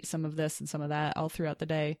like eat some of this and some of that all throughout the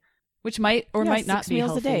day, which might or might not be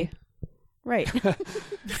meals healthy. A day. Right.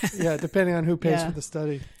 Yeah, depending on who pays for the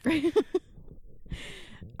study. Right.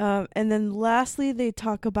 And then lastly, they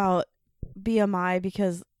talk about BMI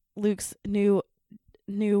because Luke's new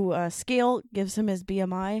scale gives him his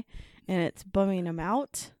BMI, and it's bumming him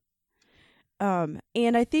out. And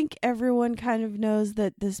I think everyone kind of knows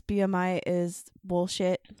that this BMI is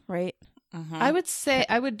bullshit, right? Mm-hmm.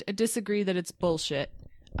 I would disagree that it's bullshit.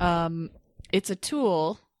 It's a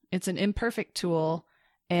tool. It's an imperfect tool,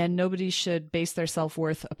 and nobody should base their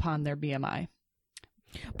self-worth upon their BMI.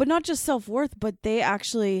 But not just self-worth, but they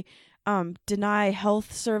actually deny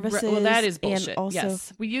health services. Well, that is bullshit. And also,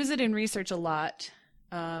 yes. We use it in research a lot,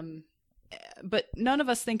 but none of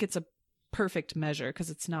us think it's a perfect measure because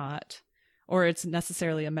it's not, or it's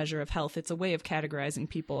necessarily a measure of health. It's a way of categorizing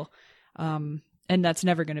people, and that's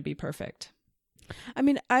never going to be perfect. I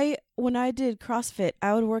mean, when I did CrossFit,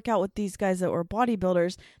 I would work out with these guys that were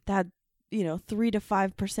bodybuilders that had, 3 to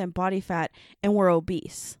 5% body fat and were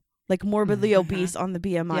obese. Like morbidly obese on the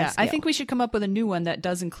BMI Yeah, scale. I think we should come up with a new one that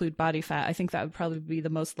does include body fat. I think that would probably be the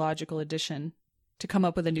most logical addition to come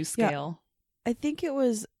up with a new scale. Yeah. I think it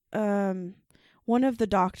was one of the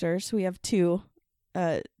doctors. We have 2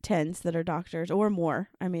 TENS that are doctors or more.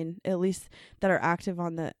 I mean, at least that are active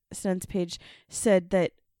on the SENS page, said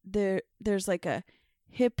that there's like a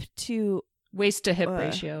hip to waist to hip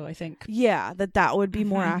ratio, I think. Yeah, that would be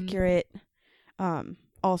more accurate.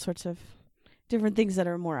 All sorts of different things that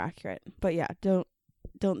are more accurate. But yeah,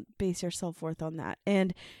 don't base your self-worth on that.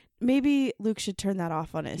 And maybe Luke should turn that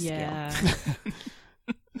off on his scale.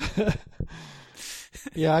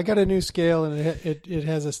 Yeah, I got a new scale, and it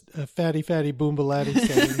has a fatty boombalatti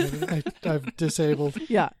setting that I've disabled.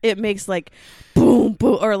 Yeah, it makes like boom,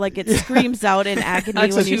 boom, or like it screams out in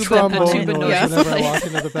agony when you trombone noise whenever I walk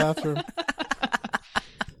into the bathroom.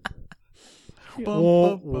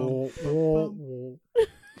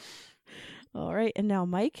 All right, and now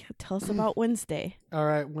Mike, tell us about Wednesday. All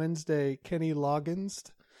right, Wednesday, Kenny Loggins.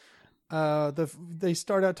 They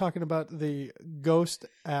start out talking about the ghost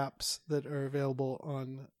apps that are available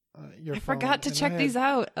on your phone. I forgot to check these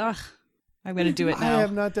out. Ugh, I'm going to do it now. I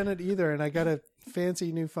have not done it either, and I got a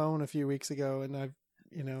fancy new phone a few weeks ago, and I've,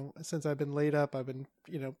 since I've been laid up, I've been,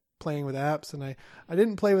 playing with apps, and I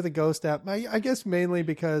didn't play with a ghost app. I guess mainly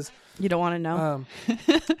because you don't want to know.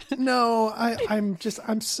 No, I'm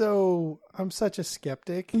such a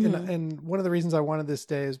skeptic, and one of the reasons I wanted this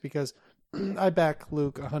day is because I back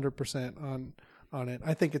Luke 100% on it.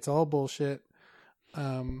 I think it's all bullshit.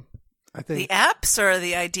 I think the apps or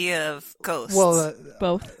the idea of ghosts. Well,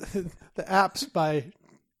 both. The apps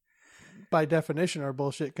by definition are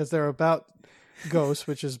bullshit because they're about ghosts,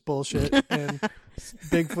 which is bullshit, and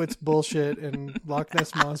Bigfoot's bullshit, and Loch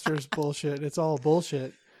Ness Monster's bullshit. It's all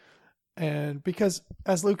bullshit. And because,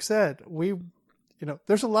 as Luke said,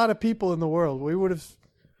 there's a lot of people in the world.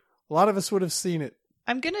 A lot of us would have seen it.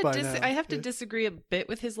 I'm gonna. I have to disagree a bit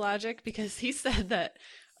with his logic because he said that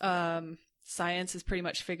science has pretty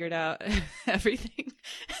much figured out everything.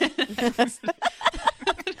 It's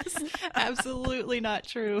absolutely not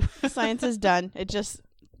true. Science is done.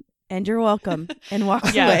 And you're welcome, and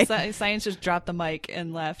walks away. Yeah, science just dropped the mic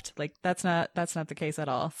and left. Like that's not the case at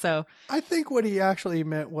all. So I think what he actually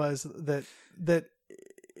meant was that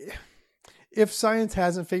if science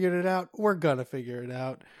hasn't figured it out, we're gonna figure it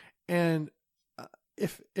out, and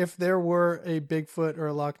if there were a Bigfoot or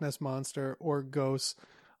a Loch Ness Monster or ghosts,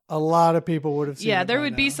 a lot of people would have seen it. Yeah, there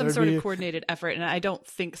would be now. some sort of coordinated effort, and I don't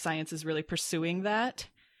think science is really pursuing that.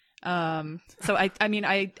 So I mean,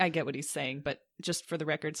 I get what he's saying, but just for the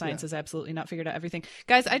record, science has absolutely not figured out everything.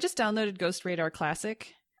 Guys, I just downloaded Ghost Radar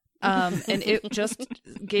Classic, and it just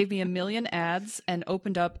gave me 1 million ads and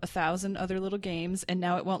opened up 1,000 other little games, and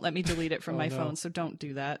now it won't let me delete it from my phone, so don't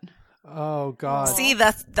do that. Oh God! See,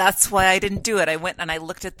 that's why I didn't do it. I went and I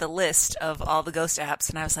looked at the list of all the ghost apps,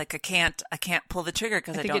 and I was like, I can't pull the trigger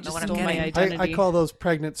because I don't know what I'm getting. I call those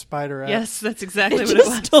pregnant spider apps. Yes, that's exactly what it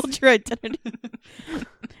was. Told your identity.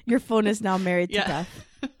 Your phone is now married to death.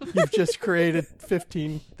 You've just created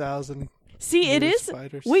 15,000. See, it is.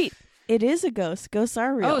 Spiders. Wait, it is a ghost. Ghosts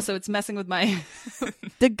are real. Oh, so it's messing with my.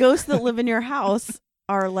 The ghosts that live in your house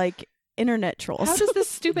are like internet trolls. How does this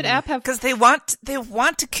stupid app have? Because they want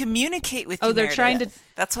to communicate with you. Oh, they're Meredith. trying to.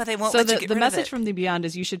 That's why they won't. So let you get the rid message of it. from the beyond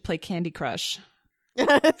is you should play Candy Crush.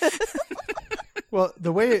 Well,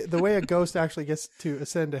 the way a ghost actually gets to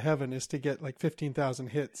ascend to heaven is to get like 15,000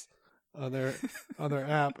 hits on their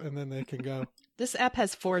app, and then they can go. This app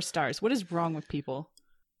has 4 stars. What is wrong with people?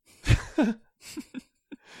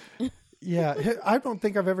 Yeah, I don't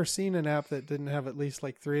think I've ever seen an app that didn't have at least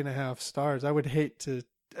like 3.5 stars. I would hate to,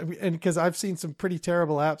 and because I've seen some pretty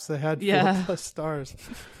terrible apps that had 4+ stars.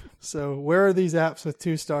 So where are these apps with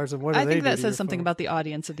 2 stars, and what do they do? I think that says something phone? about the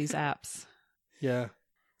audience of these apps. Yeah.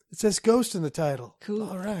 It says ghost in the title. Cool.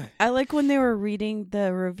 All right. I like when they were reading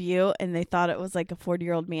the review and they thought it was like a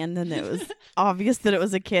 40-year-old man. Then it was obvious that it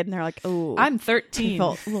was a kid, and they're like, "Oh, I'm 13,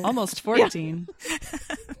 almost 14."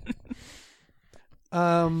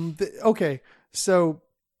 Okay, so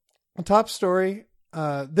top story.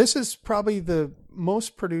 This is probably the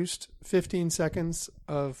most produced 15 seconds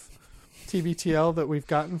of TBTL that we've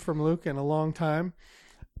gotten from Luke in a long time.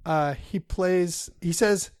 He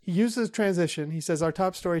uses transition. He says, our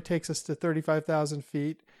top story takes us to 35,000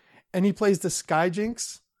 feet. And he plays the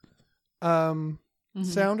Skyjinx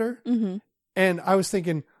sounder. Mm-hmm. And I was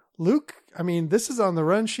thinking, Luke, I mean, this is on the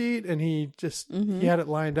run sheet. And he just, he had it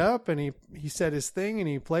lined up and he said his thing and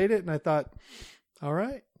he played it. And I thought, all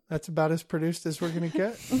right, that's about as produced as we're going to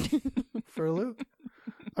get for Luke.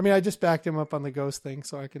 I mean, I just backed him up on the ghost thing,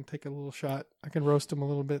 so I can take a little shot. I can roast him a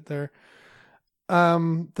little bit there.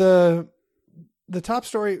 The top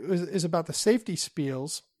story is about the safety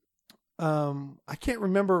spiels. I can't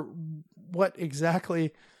remember what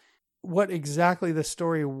exactly the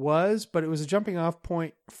story was, but it was a jumping off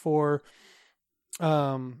point for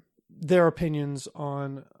their opinions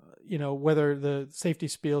on, whether the safety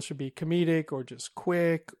spiel should be comedic or just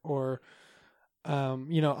quick, or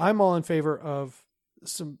I'm all in favor of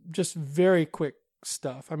some just very quick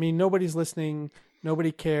stuff. I mean, nobody's listening.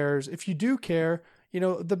 Nobody cares. If you do care,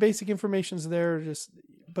 the basic information's there.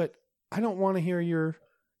 But I don't want to hear your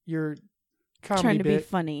comedy trying to bit. Be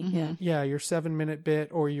funny. Mm-hmm. Yeah, your 7-minute bit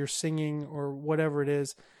or your singing or whatever it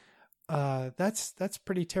is. That's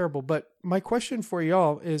pretty terrible. But my question for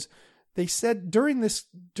y'all is, they said during this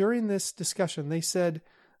discussion, they said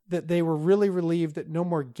that they were really relieved that no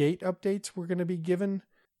more gate updates were going to be given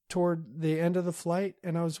toward the end of the flight,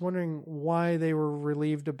 and I was wondering why they were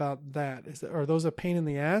relieved about that. Are those a pain in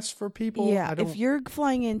the ass for people? Yeah, if you're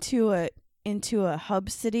flying into a hub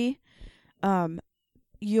city, if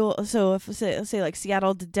say like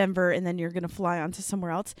Seattle to Denver, and then you're gonna fly on to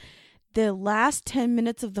somewhere else, the last 10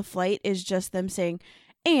 minutes of the flight is just them saying,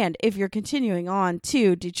 and if you're continuing on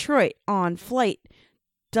to Detroit on flight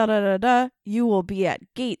you will be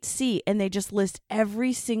at gate C, and they just list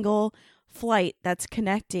every single flight that's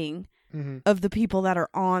connecting of the people that are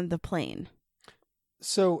on the plane.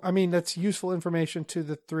 So, I mean, that's useful information to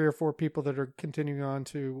the 3 or 4 people that are continuing on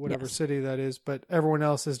to whatever city that is, but everyone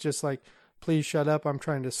else is just like, please shut up, I'm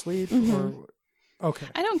trying to sleep. Okay.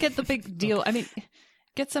 I don't get the big deal. Okay. I mean,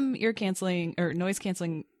 get some ear canceling or noise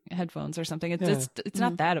canceling headphones or something. It's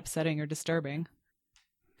not that upsetting or disturbing.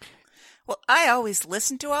 Well, I always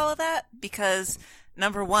listen to all of that because,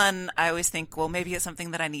 number one, I always think, well, maybe it's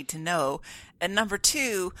something that I need to know. And number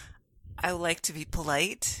two, I like to be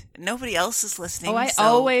polite. Nobody else is listening. I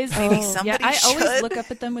always look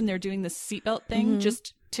up at them when they're doing the seatbelt thing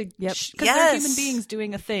just to, because they're human beings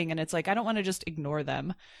doing a thing. And it's like, I don't want to just ignore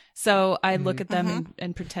them. So I look at them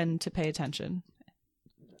and pretend to pay attention.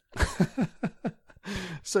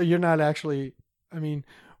 So you're not actually, I mean...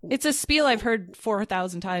 It's a spiel I've heard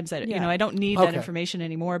 4,000 times that, I don't need that information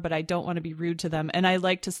anymore, but I don't want to be rude to them. And I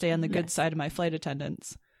like to stay on the good side of my flight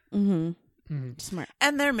attendants. Smart.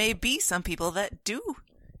 And there may be some people that do.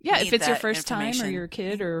 Yeah, if it's your first time or your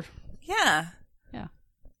kid or... Yeah.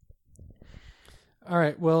 All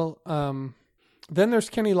right. Well, then there's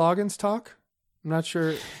Kenny Loggins talk. I'm not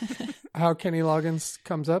sure how Kenny Loggins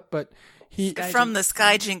comes up, but he... From the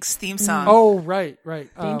Skyjinx theme song. Oh, right.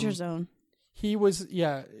 Danger Zone. He was,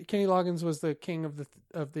 Kenny Loggins was the king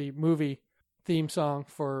of the movie theme song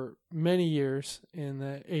for many years in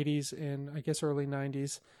the 80s and I guess early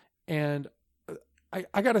 90s. And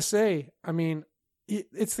I got to say, I mean,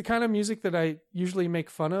 it's the kind of music that I usually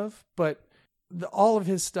make fun of, but all of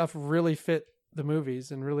his stuff really fit the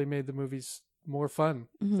movies and really made the movies more fun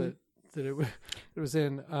that it was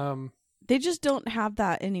in. They just don't have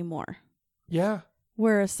that anymore. Yeah.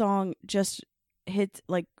 Where a song just hits,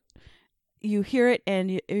 like, you hear it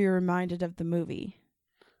and you're reminded of the movie.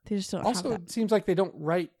 They just don't have that. It seems like they don't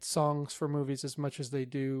write songs for movies as much as they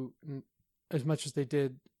did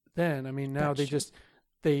then. I mean, now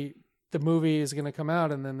the movie is going to come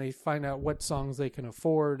out and then they find out what songs they can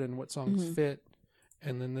afford and what songs fit.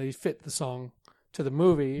 And then they fit the song to the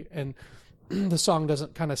movie, and the song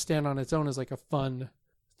doesn't kind of stand on its own as like a fun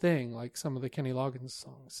thing like some of the Kenny Loggins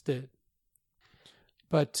songs did.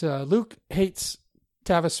 But Luke hates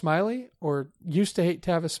Tavis Smiley, or used to hate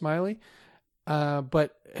Tavis Smiley,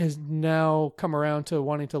 but has now come around to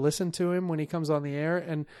wanting to listen to him when he comes on the air.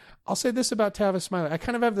 And I'll say this about Tavis Smiley. I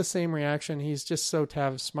kind of have the same reaction. He's just so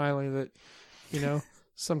Tavis Smiley that,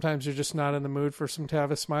 sometimes you're just not in the mood for some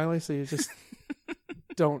Tavis Smiley, so you just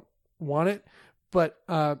don't want it. But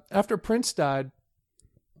after Prince died,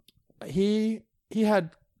 he had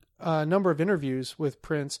a number of interviews with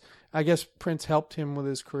Prince. I guess Prince helped him with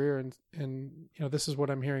his career, and this is what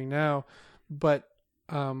I'm hearing now. But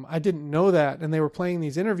I didn't know that, and they were playing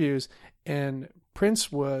these interviews, and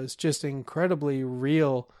Prince was just incredibly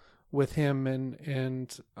real with him,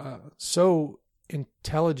 and so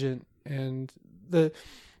intelligent, and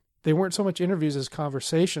they weren't so much interviews as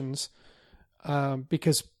conversations,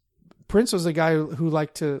 because Prince was a guy who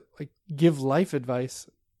liked to give life advice,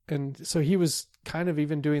 and so he was kind of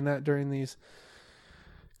even doing that during these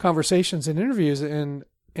conversations and interviews, and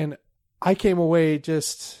I came away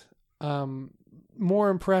just more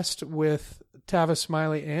impressed with Tavis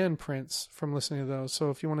Smiley and Prince from listening to those. So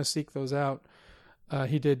if you want to seek those out,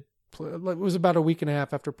 he did. It was about a week and a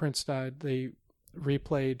half after Prince died. They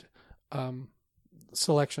replayed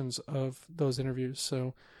selections of those interviews.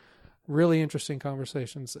 So really interesting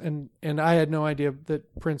conversations. And I had no idea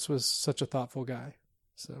that Prince was such a thoughtful guy.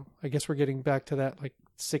 So I guess we're getting back to that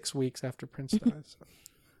 6 weeks after Prince died.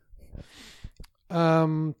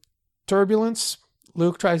 So. Turbulence.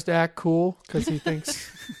 Luke tries to act cool because he thinks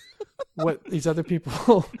what these other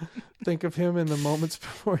people think of him in the moments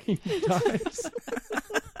before he dies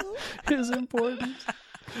is important.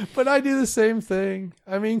 But I do the same thing.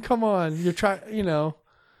 I mean, come on. You're trying,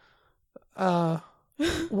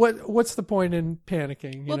 what's the point in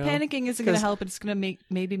panicking? Panicking isn't going to help. It's going to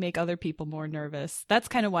maybe make other people more nervous. That's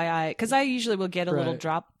kind of why because I usually will get a little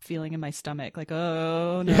drop feeling in my stomach,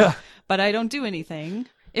 oh no, yeah. But I don't do anything.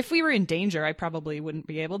 If we were in danger, I probably wouldn't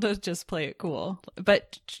be able to just play it cool.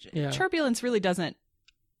 But turbulence really doesn't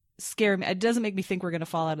scare me. It doesn't make me think we're going to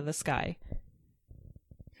fall out of the sky.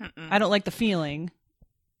 I don't like the feeling.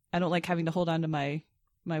 I don't like having to hold on to my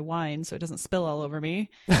wine so it doesn't spill all over me.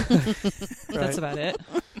 That's about it.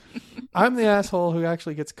 I'm the asshole who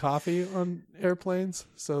actually gets coffee on airplanes,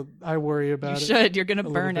 so I worry about it. You should. You're going to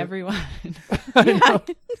burn everyone. I know.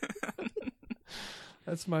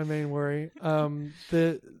 That's my main worry.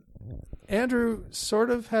 Andrew sort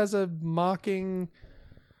of has a mocking.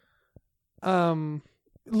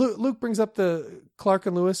 Luke brings up the Clark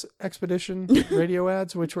and Lewis expedition radio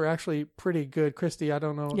ads, which were actually pretty good. Christy, I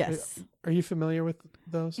don't know. Yes. Are you familiar with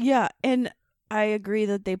those? Yeah, and I agree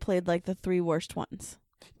that they played the 3 worst ones.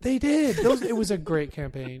 They did. It was a great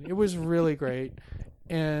campaign. It was really great.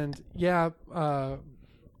 And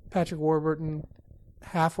Patrick Warburton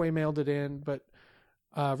halfway mailed it in, but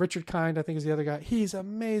Richard Kind, I think, is the other guy. He's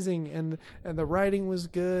amazing, and the writing was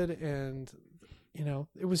good, and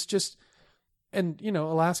it was just, and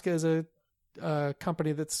Alaska is a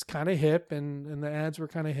company that's kind of hip, and the ads were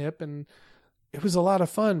kind of hip, and it was a lot of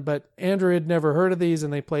fun. But Andrew had never heard of these,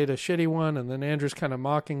 and they played a shitty one, and then Andrew's kind of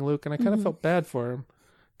mocking Luke, and I kind of felt bad for him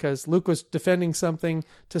because Luke was defending something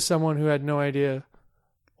to someone who had no idea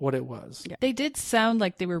what it was. Yeah. They did sound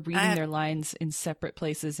like they were reading their lines in separate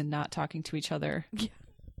places and not talking to each other.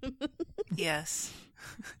 Yes.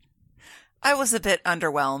 I was a bit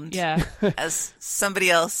underwhelmed. Yeah. As somebody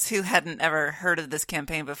else who hadn't ever heard of this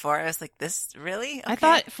campaign before, I was like, this really? Okay. I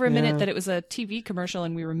thought for a minute that it was a TV commercial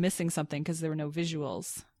and we were missing something because there were no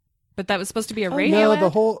visuals. But that was supposed to be a radio ad? The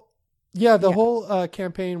whole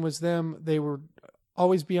campaign was them. They would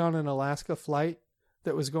always be on an Alaska flight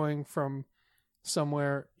that was going from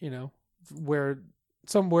somewhere,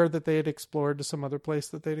 somewhere that they had explored to some other place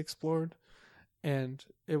that they'd explored. And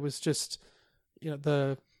it was just,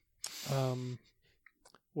 the,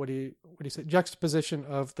 what do you say? Juxtaposition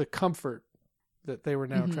of the comfort that they were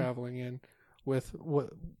now traveling in with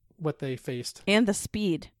what they faced. And the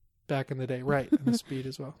speed. Back in the day. Right. And the speed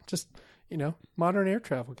as well. Just, modern air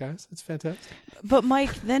travel, guys. It's fantastic. But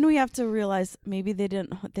Mike, then we have to realize maybe they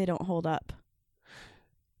don't hold up.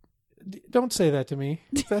 Don't say that to me.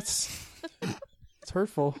 It's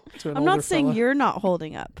hurtful to an I'm older not saying fella. you're not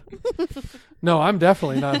holding up. No, I'm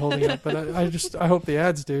definitely not holding up, but I hope the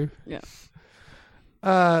ads do. Yeah.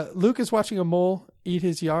 Luke is watching a mole eat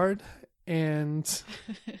his yard, and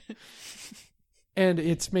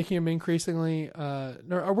it's making him increasingly.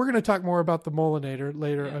 We're going to talk more about the Molinator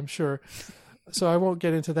later, I'm sure. So I won't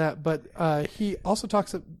get into that, but he also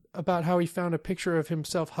talks about how he found a picture of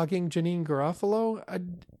himself hugging Janine Garofalo.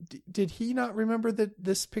 Did he not remember that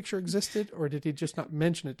this picture existed, or did he just not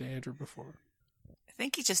mention it to Andrew before? I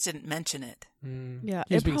think he just didn't mention it. Yeah,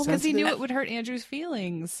 because he knew it would hurt Andrew's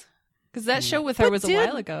feelings. Because that show with her was a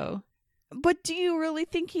while ago. But do you really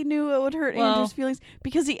think he knew it would hurt Andrew's feelings?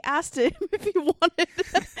 Because he asked him if he wanted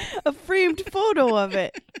a framed photo of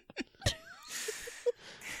it.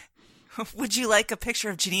 Would you like a picture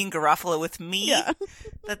of Janine Garofalo with me? Yeah.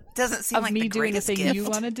 That doesn't seem like me the doing a greatest thing gift. You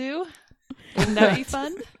want to do? Wouldn't that be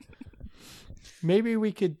fun? maybe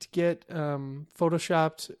we could get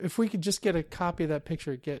photoshopped. If we could just get a copy of that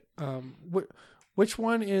picture, get which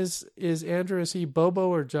one is Andrew? Is he Bobo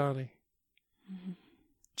or Johnny?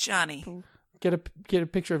 Johnny. Get a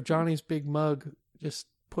picture of Johnny's big mug just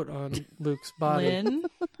put on Luke's body. Lynn?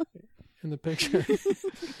 In the picture.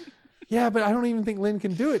 Yeah, but I don't even think Lynn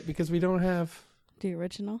can do it because we don't have the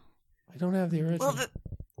original. We don't have the original. Well,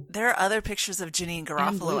 there are other pictures of Janine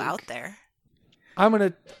Garofalo out there.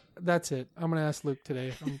 That's it. I'm gonna ask Luke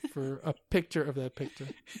today for a picture of that picture.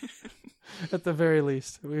 At the very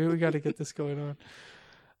least, we got to get this going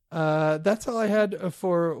on. That's all I had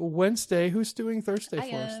for Wednesday. Who's doing Thursday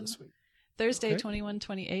for us this week? Thursday,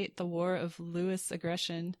 21/28, The War of Lewis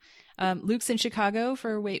Aggression. Luke's in Chicago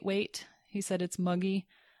for Wait. He said it's muggy.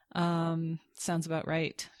 Sounds about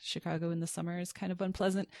right. Chicago in the summer is kind of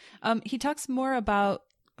unpleasant. He talks more about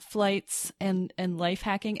flights and life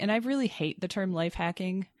hacking, and I really hate the term life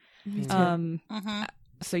hacking.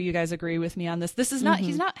 So you guys agree with me on this? This is not.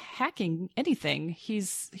 He's not hacking anything.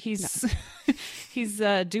 He's he's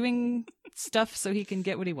doing stuff so he can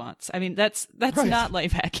get what he wants. I mean, that's right. Not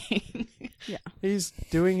life hacking. Yeah, he's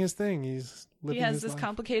doing his thing. He's living he has his this life.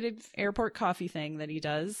 Complicated airport coffee thing that he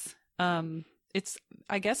does. It's,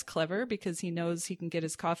 I guess, clever because he knows he can get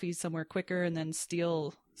his coffee somewhere quicker and then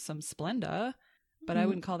steal some Splenda, but I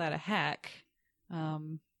wouldn't call that a hack.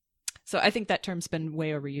 So I think that term's been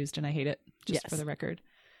way overused and I hate it, just for the record.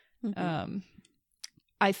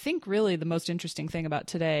 I think really the most interesting thing about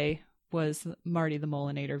today was Marty the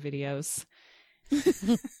Molinator videos.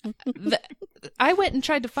 I went and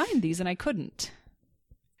tried to find these and I couldn't.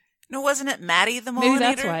 No, wasn't it Maddie the Molinator? Maybe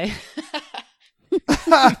that's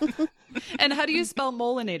why. And how do you spell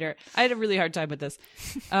molinator? I had a really hard time with this.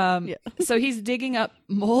 So he's digging up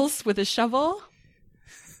moles with a shovel.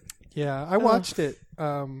 Yeah, I watched it.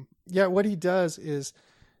 What he does is,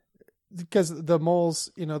 because the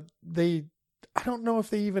moles, I don't know if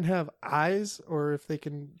they even have eyes or if they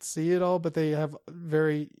can see it all, but they have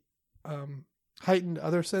very heightened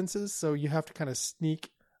other senses. So you have to kind of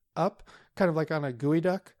sneak up, kind of like on a gooey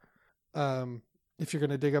duck. If you're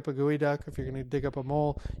going to dig up a gooey duck, if you're going to dig up a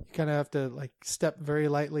mole, you kind of have to like step very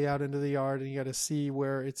lightly out into the yard and you got to see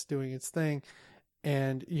where it's doing its thing.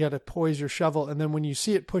 And you got to poise your shovel. And then when you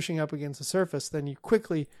see it pushing up against the surface, then you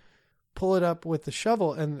quickly pull it up with the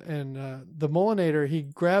shovel. And the molinator, he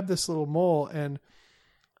grabbed this little mole and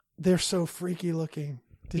they're so freaky looking.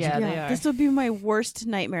 They are. This would be my worst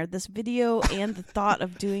nightmare. This video and the thought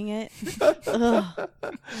of doing it.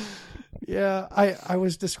 Yeah, I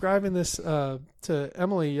was describing this to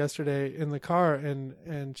Emily yesterday in the car,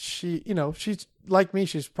 and she, she's like me.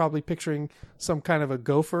 She's probably picturing some kind of a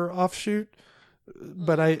gopher offshoot.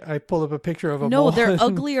 But I pulled up a picture of a mole. No, they're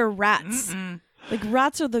uglier rats. Like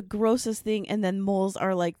rats are the grossest thing, and then moles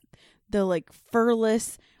are like the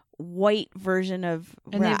furless white version of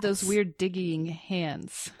and rats. they have those weird digging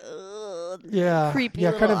hands. Creepy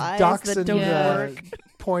little kind of eyes dachshund that don't work.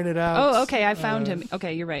 Pointed out. Oh, okay, I found him.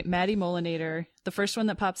 Okay, you're right. Maddie Molinator. The first one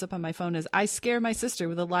that pops up on my phone is I scare my sister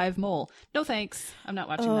with a live mole. No thanks. I'm not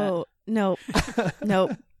watching that. Oh, no.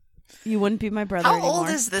 Nope. You wouldn't be my brother anymore. How old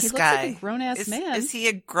is this he guy? Looks like a grown-ass man. Is he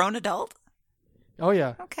a grown adult? Oh,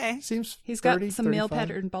 yeah. Okay. Seems he's got 30, some 35. male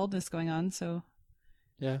pattern baldness going on, so...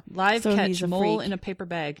 Yeah. Live So catch he's a mole freak. in a paper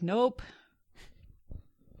bag. Nope.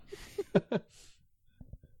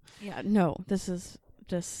 Yeah, no, this is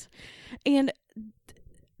just... And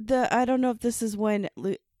I don't know if this is when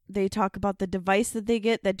they talk about the device that they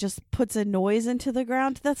get that just puts a noise into the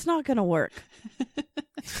ground. That's not going to work.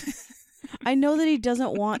 I know that he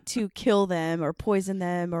doesn't want to kill them or poison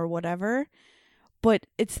them or whatever, but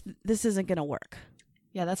this isn't going to work.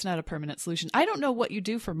 Yeah, that's not a permanent solution. I don't know what you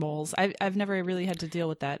do for moles. I've never really had to deal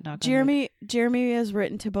with that. Jeremy has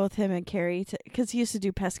written to both him and Carrie because he used to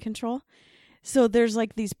do pest control. So there's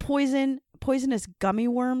like these poisonous gummy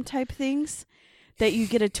worm type things that you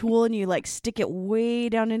get a tool and you like stick it way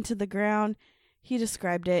down into the ground. He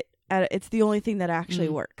described it. It's the only thing that actually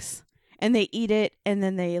works. And they eat it and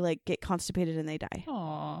then they like get constipated and they die.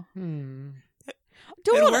 Aww.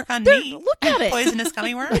 It'll work on me. Look at it. Poisonous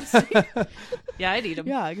gummy worms. Yeah, I'd eat them.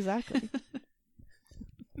 Yeah, exactly.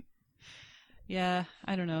 Yeah,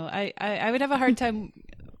 I don't know. I would have a hard time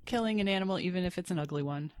killing an animal even if it's an ugly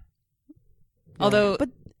one. Yeah. Although,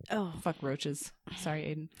 fuck roaches. Sorry,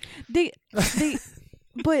 Aiden. They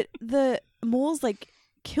but the moles like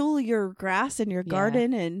kill your grass in your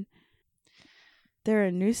garden and they're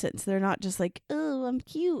a nuisance. They're not just like, oh, I'm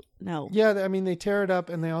cute. No. Yeah, I mean, they tear it up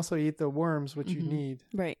and they also eat the worms, which you need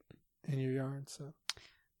in your yard. So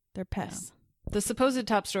they're pests. Yeah. The supposed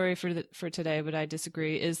top story for today, but I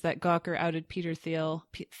disagree, is that Gawker outed Peter Thiel.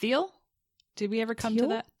 Thiel? Did we ever come to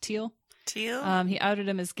that? Teal? He outed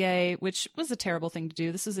him as gay, which was a terrible thing to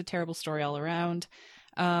do. This is a terrible story all around.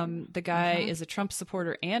 The guy is a Trump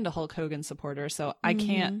supporter and a Hulk Hogan supporter, so I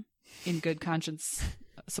can't, in good conscience,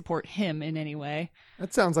 support him in any way.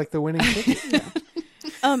 That sounds like the winning ticket.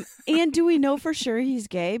 And do we know for sure he's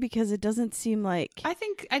gay? Because it doesn't seem like. I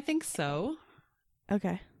think so.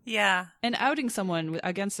 Okay. Yeah. And outing someone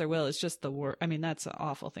against their will is just the worst. I mean, that's an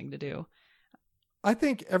awful thing to do. I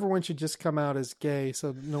think everyone should just come out as gay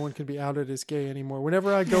so no one can be outed as gay anymore.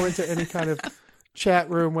 Whenever I go into any kind of chat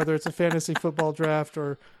room, whether it's a fantasy football draft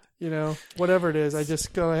or, whatever it is, I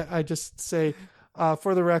just say,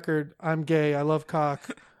 for the record, I'm gay. I love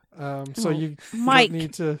cock. So you don't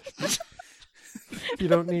need to,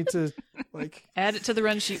 add it to the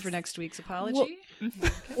run sheet for next week's apology.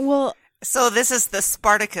 Well, so this is the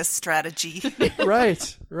Spartacus strategy.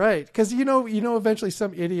 Right. Because eventually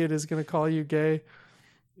some idiot is going to call you gay.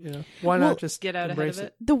 Why not just get out ahead of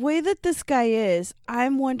it? The way that this guy is,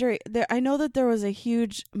 I'm wondering. I know that there was a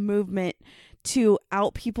huge movement to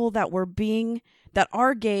out people that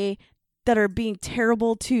are gay, that are being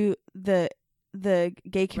terrible to the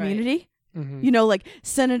gay community. Right. Mm-hmm. Like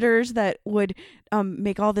senators that would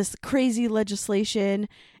make all this crazy legislation.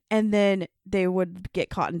 And then they would get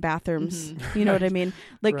caught in bathrooms. Mm-hmm. You know what I mean?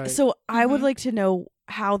 So I would like to know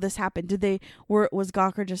how this happened. Was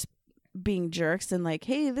Gawker just being jerks and like,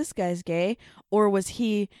 hey, this guy's gay? Or was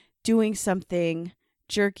he doing something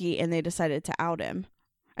jerky and they decided to out him?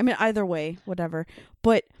 I mean, either way, whatever.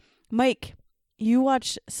 But Mike, you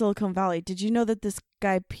watch Silicon Valley. Did you know that this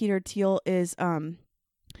guy, Peter Thiel, is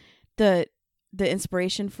the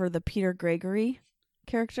inspiration for the Peter Gregory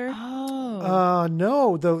character? Oh.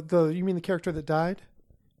 No. The you mean the character that died?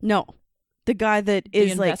 No. The guy that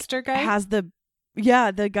is the investor guy? Has the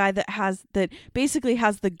guy that basically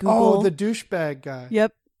has the Google. Oh, the douchebag guy.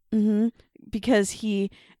 Yep. Mm-hmm. Because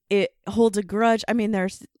it holds a grudge. I mean,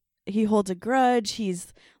 he holds a grudge.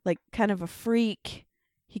 He's like kind of a freak.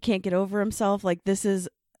 He can't get over himself. Like that's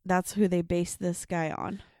who they base this guy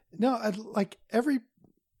on. No,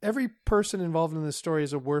 every person involved in this story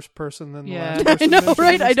is a worse person than the last I person. know,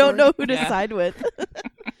 right? I don't know who to side with.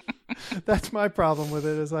 That's my problem with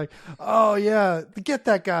it. Is like, oh yeah, get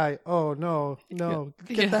that guy. Oh no,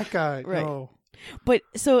 get that guy. Right. No. But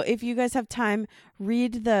so if you guys have time,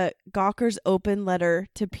 read the Gawker's open letter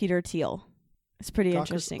to Peter Thiel. It's pretty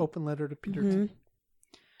interesting. Open letter to Peter Mm-hmm. Thiel.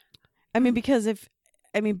 I mean, because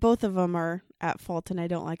both of them are at fault, and I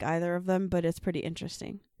don't like either of them, but it's pretty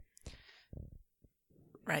interesting.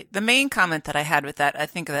 Right. The main comment that I had with that, I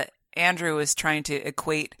think that Andrew was trying to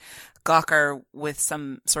equate Gawker with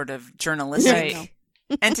some sort of journalistic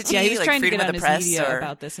entity, he was like trying freedom to get of on the his press, media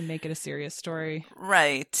about this and make it a serious story.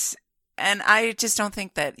 Right. And I just don't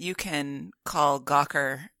think that you can call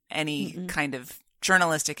Gawker any kind of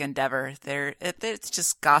journalistic endeavor. It's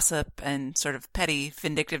just gossip and sort of petty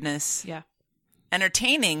vindictiveness. Yeah.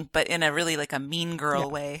 Entertaining, but in a really like a mean girl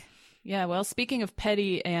way. Yeah, well, speaking of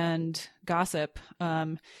petty and gossip,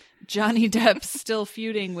 Johnny Depp's still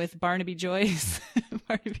feuding with Barnaby Joyce,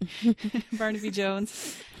 Barnaby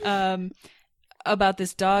Jones, about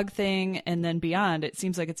this dog thing and then beyond. It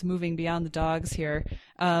seems like it's moving beyond the dogs here.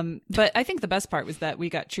 But I think the best part was that we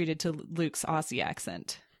got treated to Luke's Aussie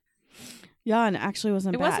accent. Yeah, and it actually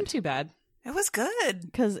wasn't bad. It wasn't too bad. It was good.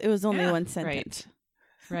 Because it was only one sentence.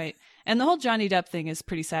 Right. And the whole Johnny Depp thing is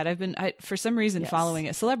pretty sad. I've been, for some reason, following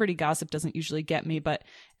it. Celebrity gossip doesn't usually get me, but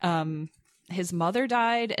his mother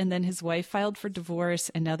died, and then his wife filed for divorce,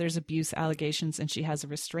 and now there's abuse allegations, and she has a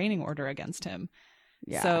restraining order against him.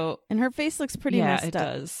 Yeah. So, and her face looks pretty messed up. Yeah, it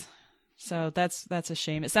does. So that's a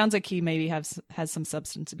shame. It sounds like he maybe has some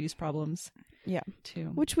substance abuse problems. Yeah.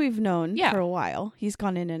 Too. Which we've known for a while. He's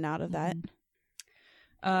gone in and out of that.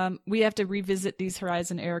 We have to revisit these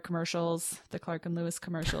Horizon Air commercials, the Clark and Lewis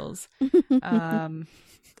commercials. I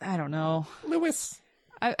don't know. Lewis.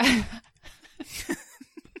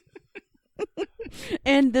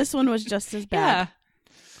 And this one was just as bad.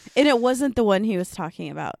 Yeah. And it wasn't the one he was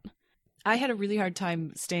talking about. I had a really hard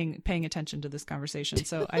time paying attention to this conversation,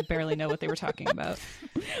 so I barely know what they were talking about.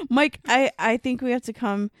 Mike, I think we have to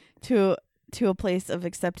come to a place of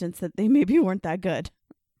acceptance that they maybe weren't that good.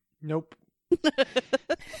 Nope.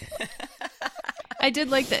 I did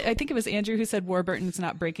like that. I think it was Andrew who said Warburton's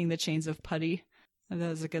not breaking the chains of putty. That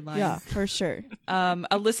was a good line. Yeah, for sure.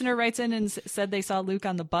 A listener writes in and said they saw Luke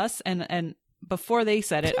on the bus, and before they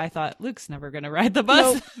said it, I thought Luke's never going to ride the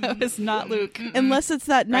bus. Nope. That was not Luke, unless it's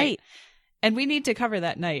that night. And we need to cover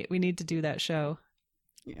that night. We need to do that show.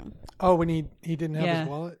 Yeah. Oh, when he didn't have his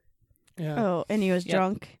wallet. Yeah. Oh, and he was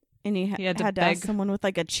drunk, and he had to beg ask someone with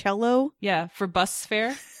like a cello. Yeah, for bus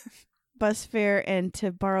fare. bus fare and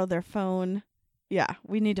to borrow their phone. Yeah,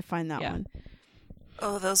 we need to find that one.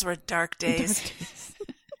 Oh, those were dark days.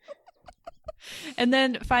 And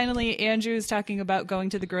then finally, Andrew is talking about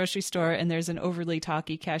going to the grocery store, and there's an overly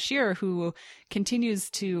talky cashier who continues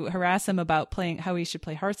to harass him about how he should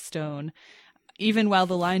play Hearthstone, even while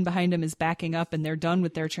the line behind him is backing up and they're done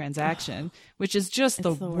with their transaction, which is just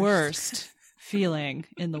the worst feeling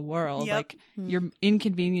in the world. Yep. Like, you're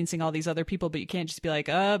inconveniencing all these other people, but you can't just be like,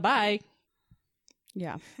 bye.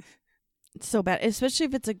 Yeah. It's so bad, especially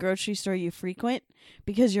if it's a grocery store you frequent,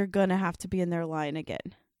 because you're going to have to be in their line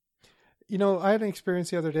again. You know, I had an experience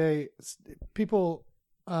the other day. People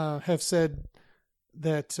have said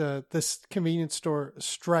that this convenience store,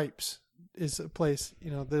 Stripes, is a place, you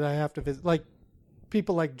know, that I have to visit. Like,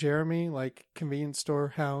 people like Jeremy, like convenience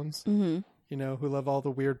store hounds, you know, who love all the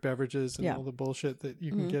weird beverages and all the bullshit that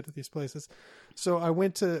you can get at these places. So I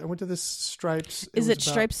went to this Stripes. Is it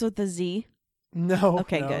Stripes with a Z? No.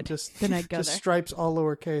 Okay, no, good. Then I'd go just there. Stripes, all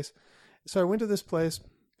lowercase. So I went to this place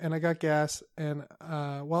and I got gas. And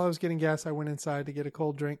while I was getting gas, I went inside to get a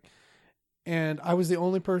cold drink. And I was the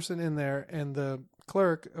only person in there. And the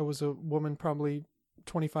clerk was a woman, probably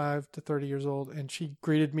 25 to 30 years old. And she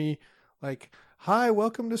greeted me like, "Hi,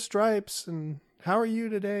 welcome to Stripes. And how are you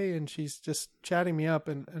today?" And she's just chatting me up.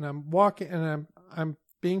 And I'm walking and I'm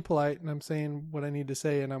being polite and I'm saying what I need to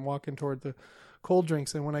say. And I'm walking toward the cold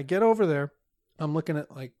drinks. And when I get over there, I'm looking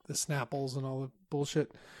at like the Snapples and all the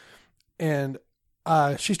bullshit. And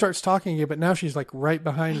she starts talking again, but now she's like right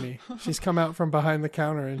behind me. She's come out from behind the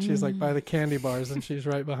counter and she's like by the candy bars and she's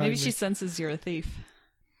right behind me. Maybe she senses you're a thief.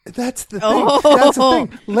 That's the thing. That's the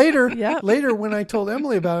thing. Later when I told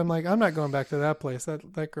Emily about it, I'm like, I'm not going back to that place.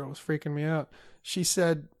 That girl was freaking me out. She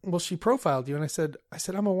said, "Well, she profiled you." And I said,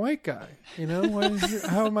 "I'm a white guy. You know,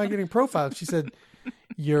 how am I getting profiled?" She said,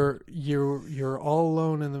 You're all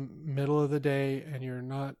alone in the middle of the day and you're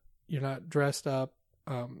not dressed up.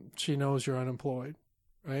 She knows you're unemployed,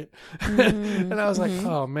 right?" And I was like,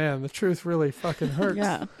 "Oh man, the truth really fucking hurts."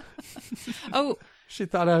 Yeah. Oh, she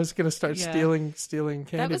thought I was going to start stealing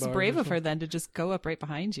candy bars. That was brave of her then to just go up right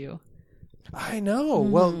behind you. I know.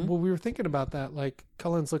 Well, we were thinking about that. Like,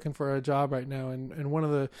 Cullen's looking for a job right now, and one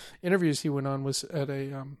of the interviews he went on was at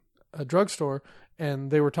a drugstore,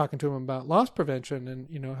 and they were talking to him about loss prevention and,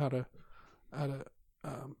 you know, how to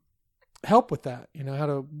help with that, you know, how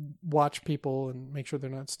to watch people and make sure they're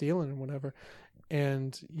not stealing and whatever.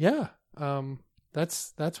 And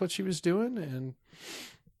that's what she was doing. And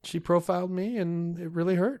she profiled me and it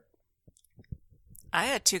really hurt. I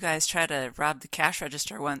had two guys try to rob the cash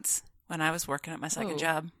register once when I was working at my second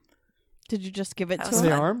job. Did you just give it to them? Were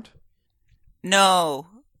they armed? No.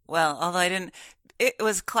 Well, although I didn't. It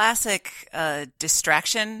was classic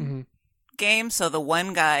distraction game. So the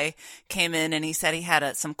one guy came in and he said he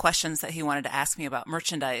had some questions that he wanted to ask me about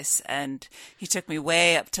merchandise. And he took me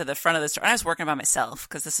way up to the front of the store. And I was working by myself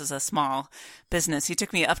because this is a small business. He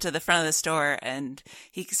took me up to the front of the store and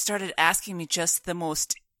he started asking me just the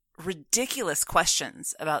most ridiculous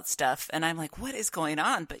questions about stuff. And I'm like, what is going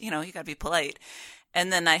on? But, you know, you got to be polite.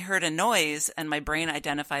 And then I heard a noise and my brain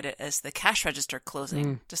identified it as the cash register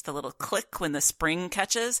closing, just a little click when the spring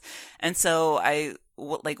catches. And so I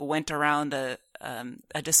went around a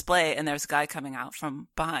display and there's a guy coming out from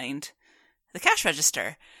behind the cash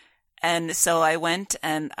register. And so I went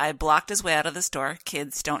and I blocked his way out of the store.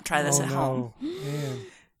 Kids, don't try this at home. Man.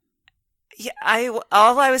 Yeah,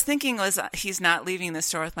 all I was thinking was he's not leaving the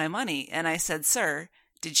store with my money. And I said, "Sir,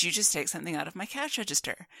 did you just take something out of my cash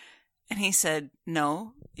register?" And he said,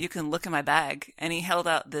 "No, you can look in my bag." And he held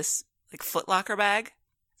out this like Foot Locker bag.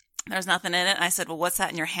 There's nothing in it. And I said, "Well, what's that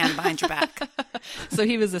in your hand behind your back?" So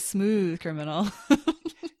he was a smooth criminal.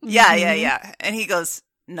 Yeah. And he goes,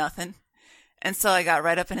 "Nothing." And so I got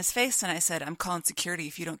right up in his face and I said, "I'm calling security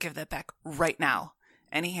if you don't give that back right now."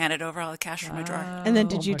 And he handed over all the cash from my drawer. And then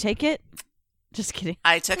did you take it? Just kidding.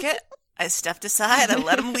 I took it. I stepped aside. I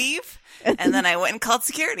let him leave. And then I went and called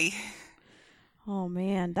security. Oh,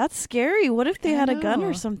 man. That's scary. What if they had a gun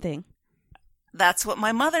or something? That's what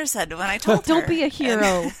my mother said when I told her. Don't be a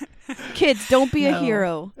hero. Kids, don't be a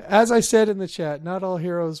hero. As I said in the chat, not all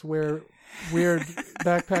heroes wear weird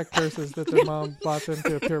backpack purses that their mom bought them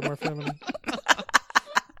to appear more feminine.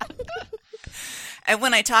 And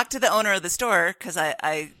when I talked to the owner of the store, because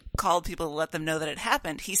I called people to let them know that it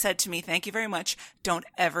happened, he said to me, "Thank you very much. Don't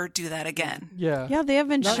ever do that again." Yeah. Yeah, they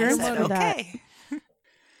have insurance for that. Okay.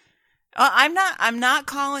 I'm not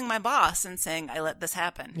calling my boss and saying I let this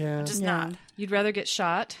happen. Yeah. I'm just not. You'd rather get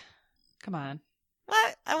shot? Come on.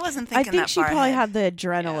 What? I wasn't thinking that far I think she probably ahead. had the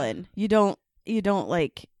adrenaline. Yeah. You don't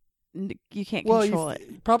like, you can't control it.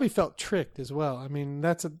 You probably felt tricked as well. I mean,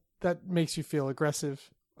 that's that makes you feel aggressive,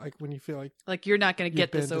 like when you feel like you're not going to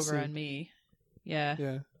get this over on me. Yeah.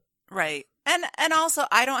 Yeah. Right. And also,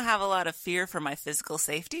 I don't have a lot of fear for my physical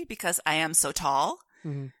safety because I am so tall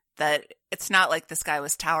that it's not like this guy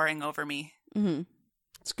was towering over me. Mm-hmm.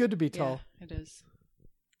 It's good to be tall. Yeah, it is.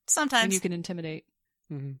 Sometimes. And you can intimidate.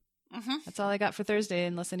 Mm-hmm. Mm-hmm. That's all I got for Thursday,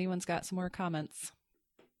 unless anyone's got some more comments.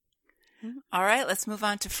 All right, let's move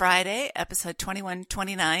on to Friday, episode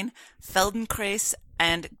 2129. Feldenkrais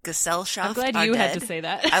and Gesellschaft I'm glad are you dead. had to say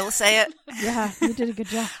that. I will say it. Yeah, you did a good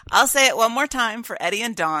job. I'll say it one more time for Eddie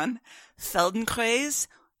and Dawn. Feldenkrais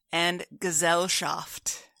and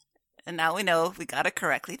Gesellschaft. And now we know we got it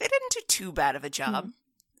correctly. They didn't do too bad of a job.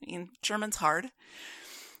 I mean, German's hard.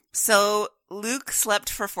 So Luke slept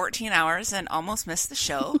for 14 hours and almost missed the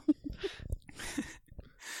show.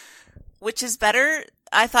 Which is better.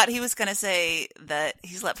 I thought he was going to say that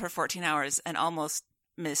he slept for 14 hours and almost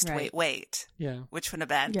missed wait. Yeah. Which was a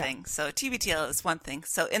bad thing. So TBTL is one thing.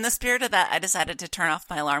 So in the spirit of that, I decided to turn off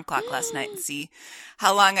my alarm clock last night and see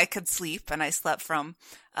how long I could sleep. And I slept from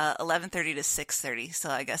 11:30 to 6:30. So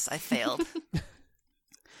I guess I failed.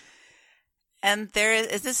 And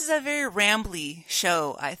this is a very rambly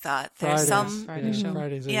show, I thought. There's some Friday show.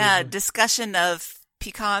 Fridays discussion of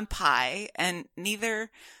pecan pie, and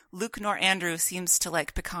neither Luke nor Andrew seems to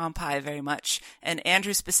like pecan pie very much. And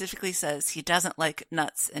Andrew specifically says he doesn't like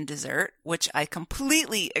nuts in dessert, which I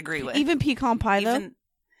completely agree with. Even pecan pie, though?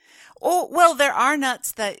 Oh, well, there are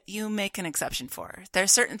nuts that you make an exception for. There are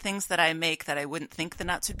certain things that I make that I wouldn't think the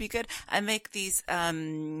nuts would be good. I make these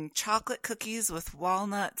chocolate cookies with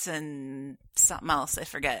walnuts and something else, I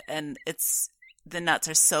forget. And the nuts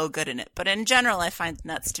are so good in it. But in general, I find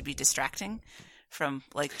nuts to be distracting from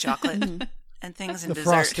like chocolate and things in the dessert.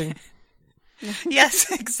 Frosting.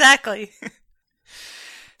 Yes, exactly.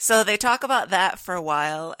 So they talk about that for a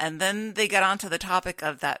while, and then they get onto the topic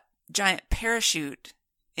of that giant parachute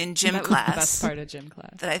in gym that class. Was the best part of gym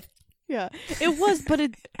class. Yeah, it was, but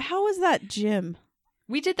how was that gym?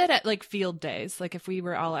 We did that at like field days, like if we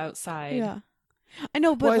were all outside. Yeah, I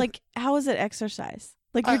know, but how is it exercise?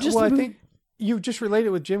 Like you're just. I think you just relate it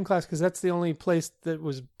with gym class because that's the only place that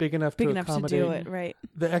was big enough to accommodate to do it, right?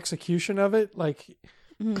 The execution of it, like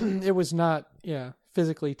it was not,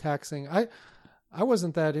 physically taxing. I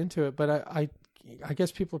wasn't that into it, but I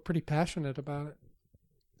guess people are pretty passionate about it.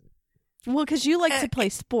 Well, because you like to play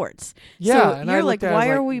sports. Yeah, so and you're like, why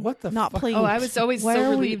are we what the not fuck? playing? Oh, I was always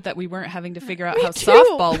so relieved that we weren't having to figure out Me how too.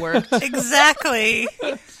 softball worked. Exactly.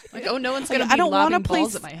 Like, oh, no one's going to be I don't lobbing wanna play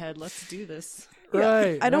balls at my head. Let's do this.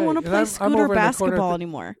 Right. I don't want to play scooter basketball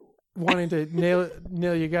anymore. Wanting to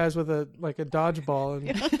nail you guys with a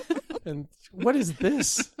dodgeball and what is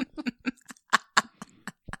this?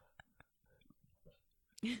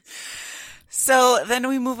 So then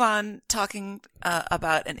we move on talking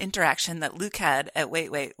about an interaction that Luke had at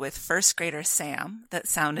Wait Wait with first grader Sam that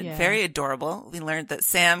sounded very adorable. We learned that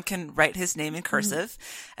Sam can write his name in cursive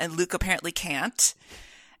and Luke apparently can't.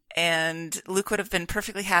 And Luke would have been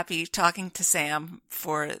perfectly happy talking to Sam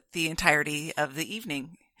for the entirety of the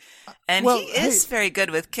evening. And he is very good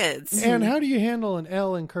with kids. And how do you handle an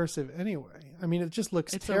L in cursive anyway? I mean, it just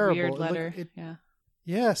looks terrible. It's a weird letter.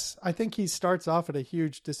 Yes, I think he starts off at a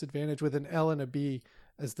huge disadvantage with an L and a B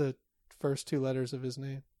as the first two letters of his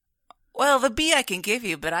name. Well, the B I can give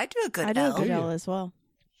you, but I do a good L. I do a good L as well.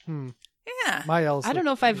 Yeah. My L's I don't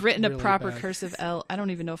know if I've written really a proper bad. cursive L. I don't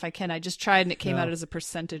even know if I can. I just tried and it came out as a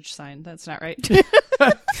percentage sign. That's not right.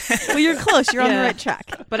 Well, you're close. You're on the right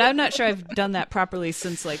track. But I'm not sure I've done that properly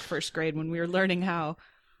since like first grade when we were learning how.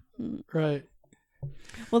 Right.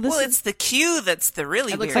 Well, it's the Q that's the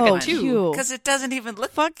really weird like a one. two. Because it doesn't even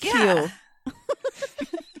look... Fuck Q.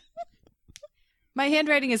 My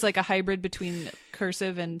handwriting is like a hybrid between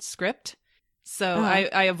cursive and script. So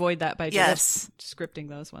I avoid that by just scripting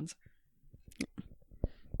those ones.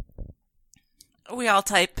 We all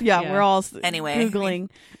type. Yeah, we're all anyway Googling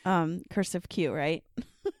cursive Q, right?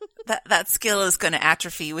 That skill is going to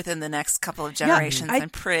atrophy within the next couple of generations, I'm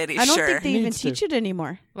pretty sure. I don't think they even teach it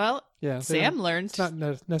anymore. Well, Sam learned. It's not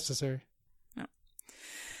necessary. No.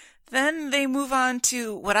 Then they move on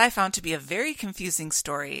to what I found to be a very confusing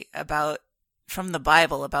story from the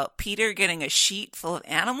Bible about Peter getting a sheet full of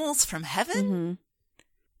animals from heaven. Mm-hmm.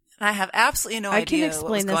 And I have absolutely no I idea can explain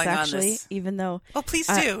what was this going actually, on this. even though... Oh, please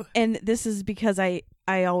do. And this is because I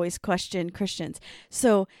always question Christians.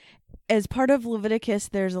 So as part of Leviticus,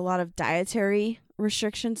 there's a lot of dietary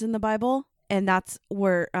restrictions in the Bible. And that's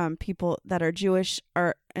where people that are Jewish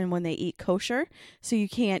are, and when they eat kosher. So you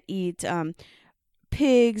can't eat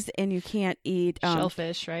pigs and you can't eat...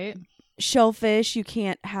 shellfish, right? Shellfish. You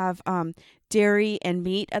can't have dairy and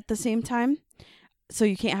meat at the same time. so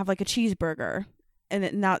you can't have like a cheeseburger,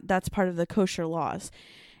 and that's part of the kosher laws.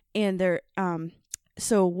 And they're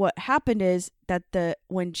so what happened is that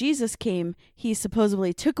when Jesus came, he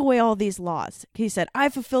supposedly took away all these laws. He said, I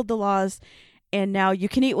fulfilled the laws, and now you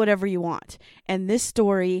can eat whatever you want. And this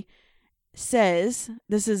story says,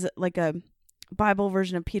 this is like a Bible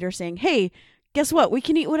version of Peter saying, hey, guess what? We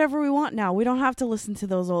can eat whatever we want now. We don't have to listen to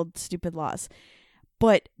those old stupid laws.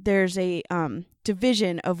 But there's a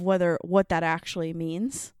division of what that actually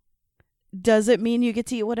means. Does it mean you get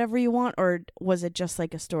to eat whatever you want, or was it just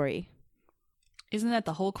like a story? Isn't that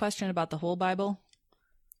the whole question about the whole Bible?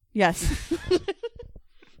 Yes.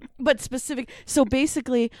 But specific. So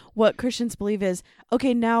basically what Christians believe is,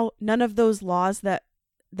 okay, now none of those laws that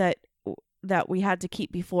we had to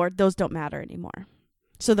keep before, those don't matter anymore.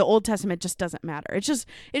 So the Old Testament just doesn't matter. It's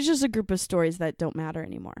just a group of stories that don't matter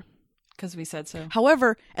anymore. Because we said so.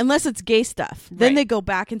 However, unless it's gay stuff, then they go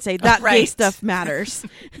back and say that gay stuff matters.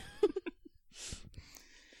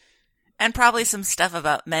 And probably some stuff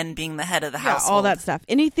about men being the head of the household. All that stuff.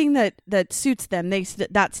 Anything that suits them,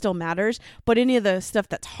 that still matters. But any of the stuff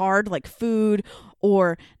that's hard, like food,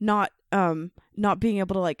 or not being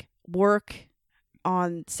able to like work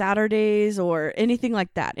on Saturdays or anything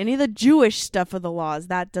like that, any of the Jewish stuff of the laws,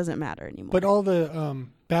 that doesn't matter anymore. But all the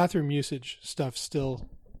bathroom usage stuff still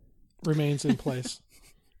remains in place.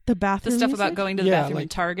 The bathroom, the stuff about going to the bathroom like, in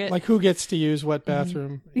Target, like who gets to use what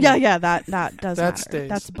bathroom? Yeah, that does that matter. Stays.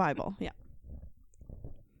 That's Bible. Yeah.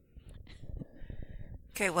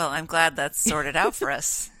 Okay, well, I'm glad that's sorted out for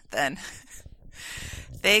us then.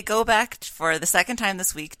 They go back for the second time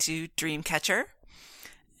this week to Dreamcatcher,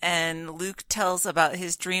 and Luke tells about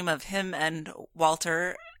his dream of him and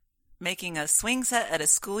Walter making a swing set at a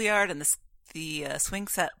schoolyard, and the swing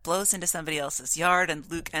set blows into somebody else's yard,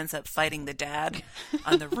 and Luke ends up fighting the dad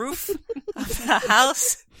on the roof of the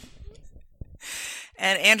house.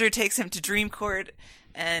 And Andrew takes him to Dream Court,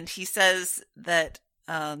 and he says that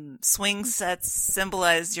swing sets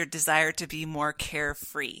symbolize your desire to be more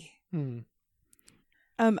carefree.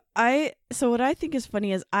 So what I think is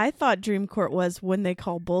funny is I thought Dream Court was when they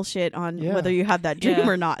call bullshit on whether you had that dream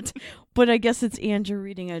or not. But I guess it's Andrew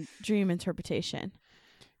reading a dream interpretation.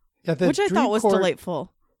 Yeah, which I thought was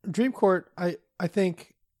delightful. Dream Court, I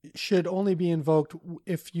think, should only be invoked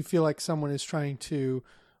if you feel like someone is trying to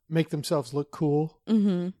make themselves look cool.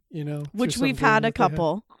 Mm-hmm. You know, which we've had a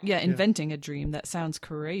couple. Yeah, inventing a dream. That sounds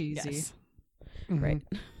crazy. Yes. Mm-hmm. Right.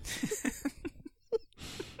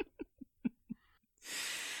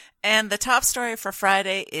 And the top story for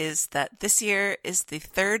Friday is that this year is the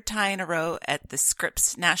third tie in a row at the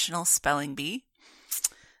Scripps National Spelling Bee,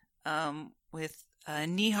 with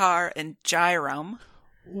Nihar and Jairam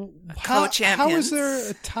co-champions. How is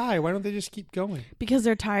there a tie? Why don't they just keep going? Because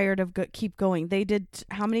they're tired of keep going. They did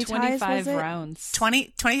how many 25 ties was rounds.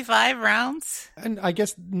 25 rounds? And I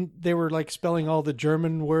guess they were like spelling all the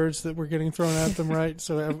German words that were getting thrown at them, right?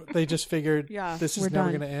 So they just figured this is never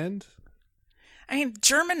going to end. I mean,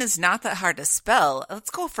 German is not that hard to spell. Let's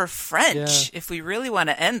go for French if we really want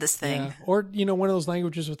to end this thing. Yeah. Or, one of those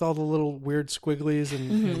languages with all the little weird squigglies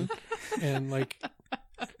and like,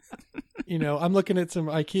 I'm looking at some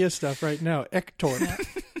IKEA stuff right now.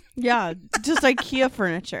 Ektorp. Yeah, just IKEA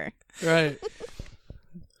furniture. Right.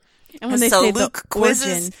 And when they say the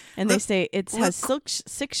origin, and they say it has 6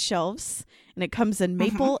 shelves, and it comes in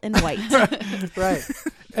maple and white. Right.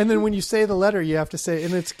 And then when you say the letter, you have to say,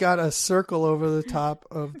 and it's got a circle over the top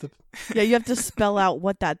of the... Yeah, you have to spell out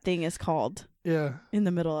what that thing is called. Yeah. In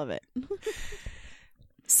the middle of it.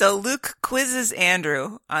 So Luke quizzes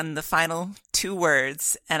Andrew on the final 2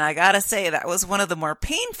 words, and I gotta say, that was one of the more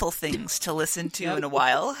painful things to listen to in a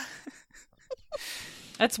while.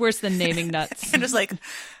 That's worse than naming nuts. And just like,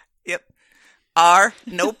 yep. R,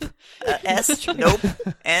 nope. S, nope.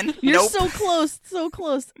 N, You're nope. so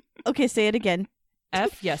close. Okay, say it again.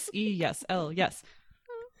 F, yes. E, yes. L, yes.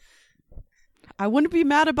 I wouldn't be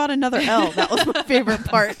mad about another L. That was my favorite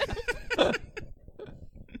part.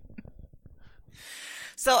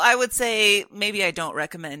 So I would say maybe I don't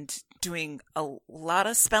recommend doing a lot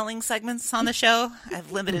of spelling segments on the show. I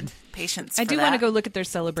have limited patience for I do that. want to go look at their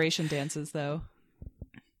celebration dances, though.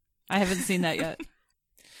 I haven't seen that yet.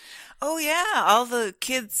 Oh, yeah. All the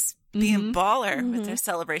kids being baller with their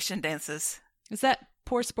celebration dances. Is that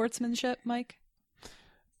poor sportsmanship, Mike?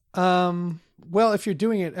 Well, if you're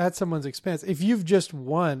doing it at someone's expense, if you've just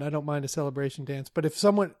won, I don't mind a celebration dance. But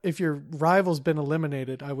if your rival's been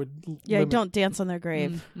eliminated, I would. Yeah, don't dance on their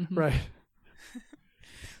grave. Mm-hmm. Right.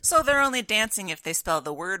 So they're only dancing if they spell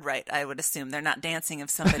the word right, I would assume. They're not dancing if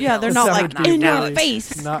somebody Yeah, else they're not like That would be in your really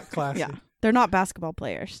face. Not classy. Yeah, they're not basketball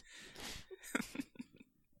players.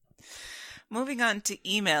 moving on to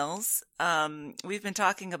emails. We've been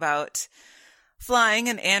talking about flying,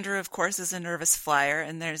 and Andrew, of course, is a nervous flyer.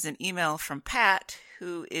 And there's an email from Pat,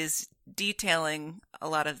 who is detailing a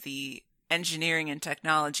lot of the engineering and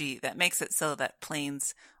technology that makes it so that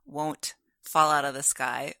planes won't fall out of the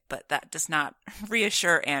sky. But that does not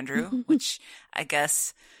reassure Andrew, which I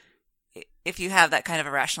guess if you have that kind of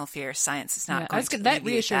irrational fear, science is not going to that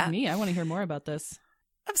reassured me. I want to hear more about this.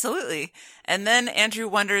 Absolutely. And then Andrew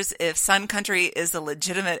wonders if Sun Country is a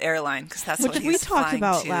legitimate airline, because that's what he's we talked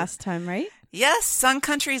about to. Last time, right? Yes, Sun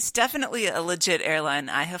Country is definitely a legit airline.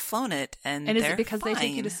 I have flown it, and is it because fine. they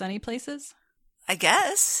take you to sunny places? I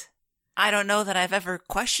guess. I don't know that I've ever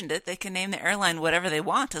questioned it. They can name the airline whatever they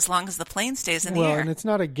want as long as the plane stays in the air. Well, and it's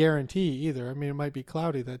not a guarantee either. I mean, it might be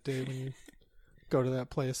cloudy that day when you go to that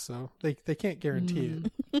place, so they can't guarantee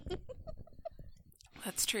it.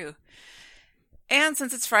 That's true. And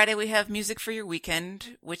since it's Friday, we have music for your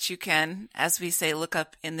weekend, which you can, as we say, look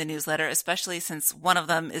up in the newsletter, especially since one of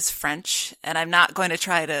them is French, and I'm not going to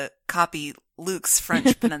try to copy Luke's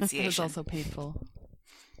French pronunciation. It was also painful.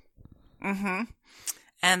 Mm-hmm.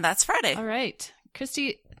 And that's Friday. All right.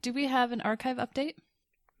 Christy, do we have an archive update?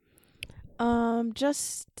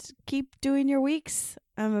 Just keep doing your weeks.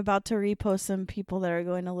 I'm about to repost some people that are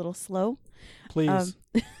going a little slow. Please.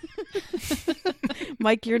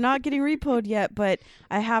 Mike, you're not getting repoed yet, but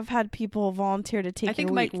I have had people volunteer to take your week. I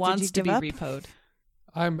think Mike wants to be repoed.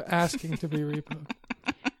 I'm asking to be repoed.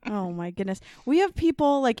 Oh my goodness. We have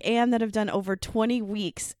people like Anne that have done over 20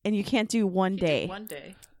 weeks and you can't do one day. One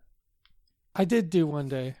day. I did do one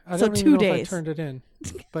day. I So don't 2 even know days. if I turned it in.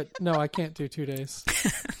 But no, I can't do 2 days.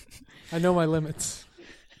 I know my limits.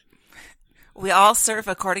 We all serve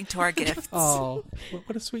according to our gifts. Oh,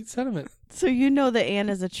 what a sweet sentiment. So you know that Anne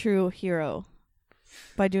is a true hero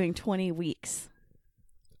by doing 20 weeks.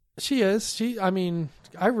 She is. I mean,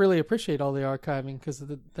 I really appreciate all the archiving because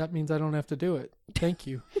that means I don't have to do it. Thank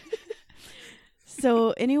you.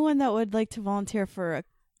 So anyone that would like to volunteer for a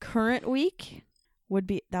current week would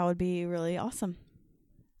be really awesome.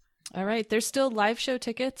 All right. There's still live show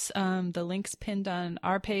tickets. The link's pinned on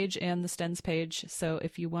our page and the Stens page. So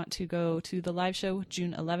if you want to go to the live show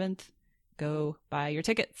June 11th, go buy your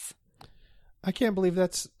tickets. I can't believe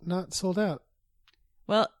that's not sold out.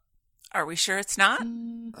 Well, are we sure it's not?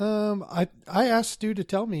 I asked Stu to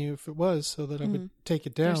tell me if it was so that I would take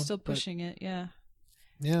it down. They're still pushing it, yeah.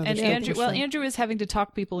 Yeah, and Andrew is having to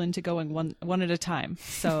talk people into going one at a time.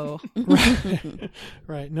 So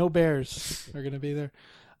right. No bears are going to be there.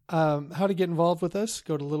 How to get involved with us?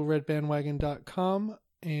 Go to littleredbandwagon.com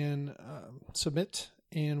and submit,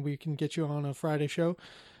 and we can get you on a Friday show.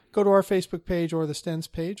 Go to our Facebook page or the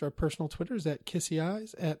Stens page. Our personal Twitter is at Kissy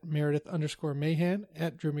Eyes, at Meredith_Mahan,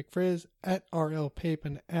 at Drew McFrizz, at RL Pape,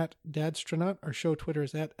 and at Dadstronaut. Our show Twitter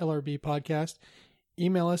is at LRB Podcast.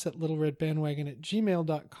 Email us at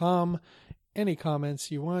littleredbandwagon@gmail.com. Any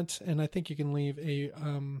comments you want, and I think you can leave a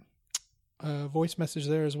voice message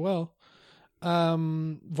there as well.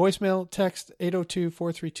 Voicemail, text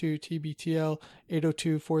 802-432-TBTL,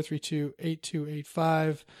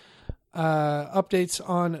 802-432-8285. Updates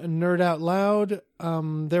on Nerd Out Loud.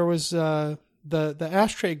 There was the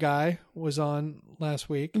ashtray guy was on last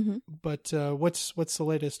week, but what's the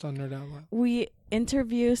latest on Nerd Out Loud? We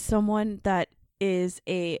interview someone that is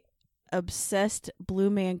a obsessed Blue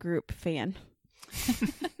Man Group fan.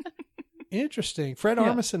 Interesting. Fred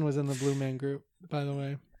Armisen was in the Blue Man Group, by the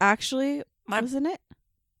way. Actually, was in it?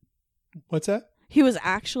 What's that? He was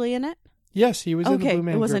actually in it? Yes, he was in the Blue Man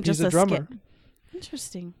Group. It wasn't Group. Just He's a drummer. Skit.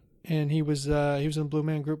 Interesting. And he was in Blue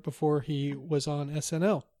Man Group before he was on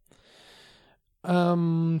SNL.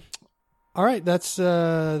 All right, that's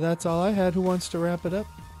all I had. Who wants to wrap it up?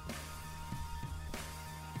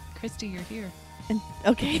 Christy, you're here.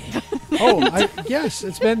 Okay. Yes,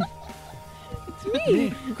 it's been. It's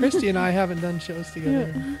me. Christy and I haven't done shows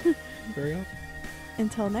together very often.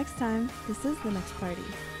 Until next time, this is The Next Party.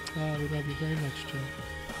 We love you very much, Joe.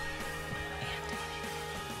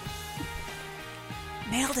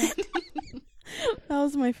 Nailed it. That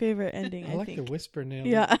was my favorite ending, I like think. the whisper nailed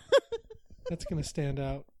it. That's going to stand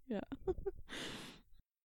out. Yeah.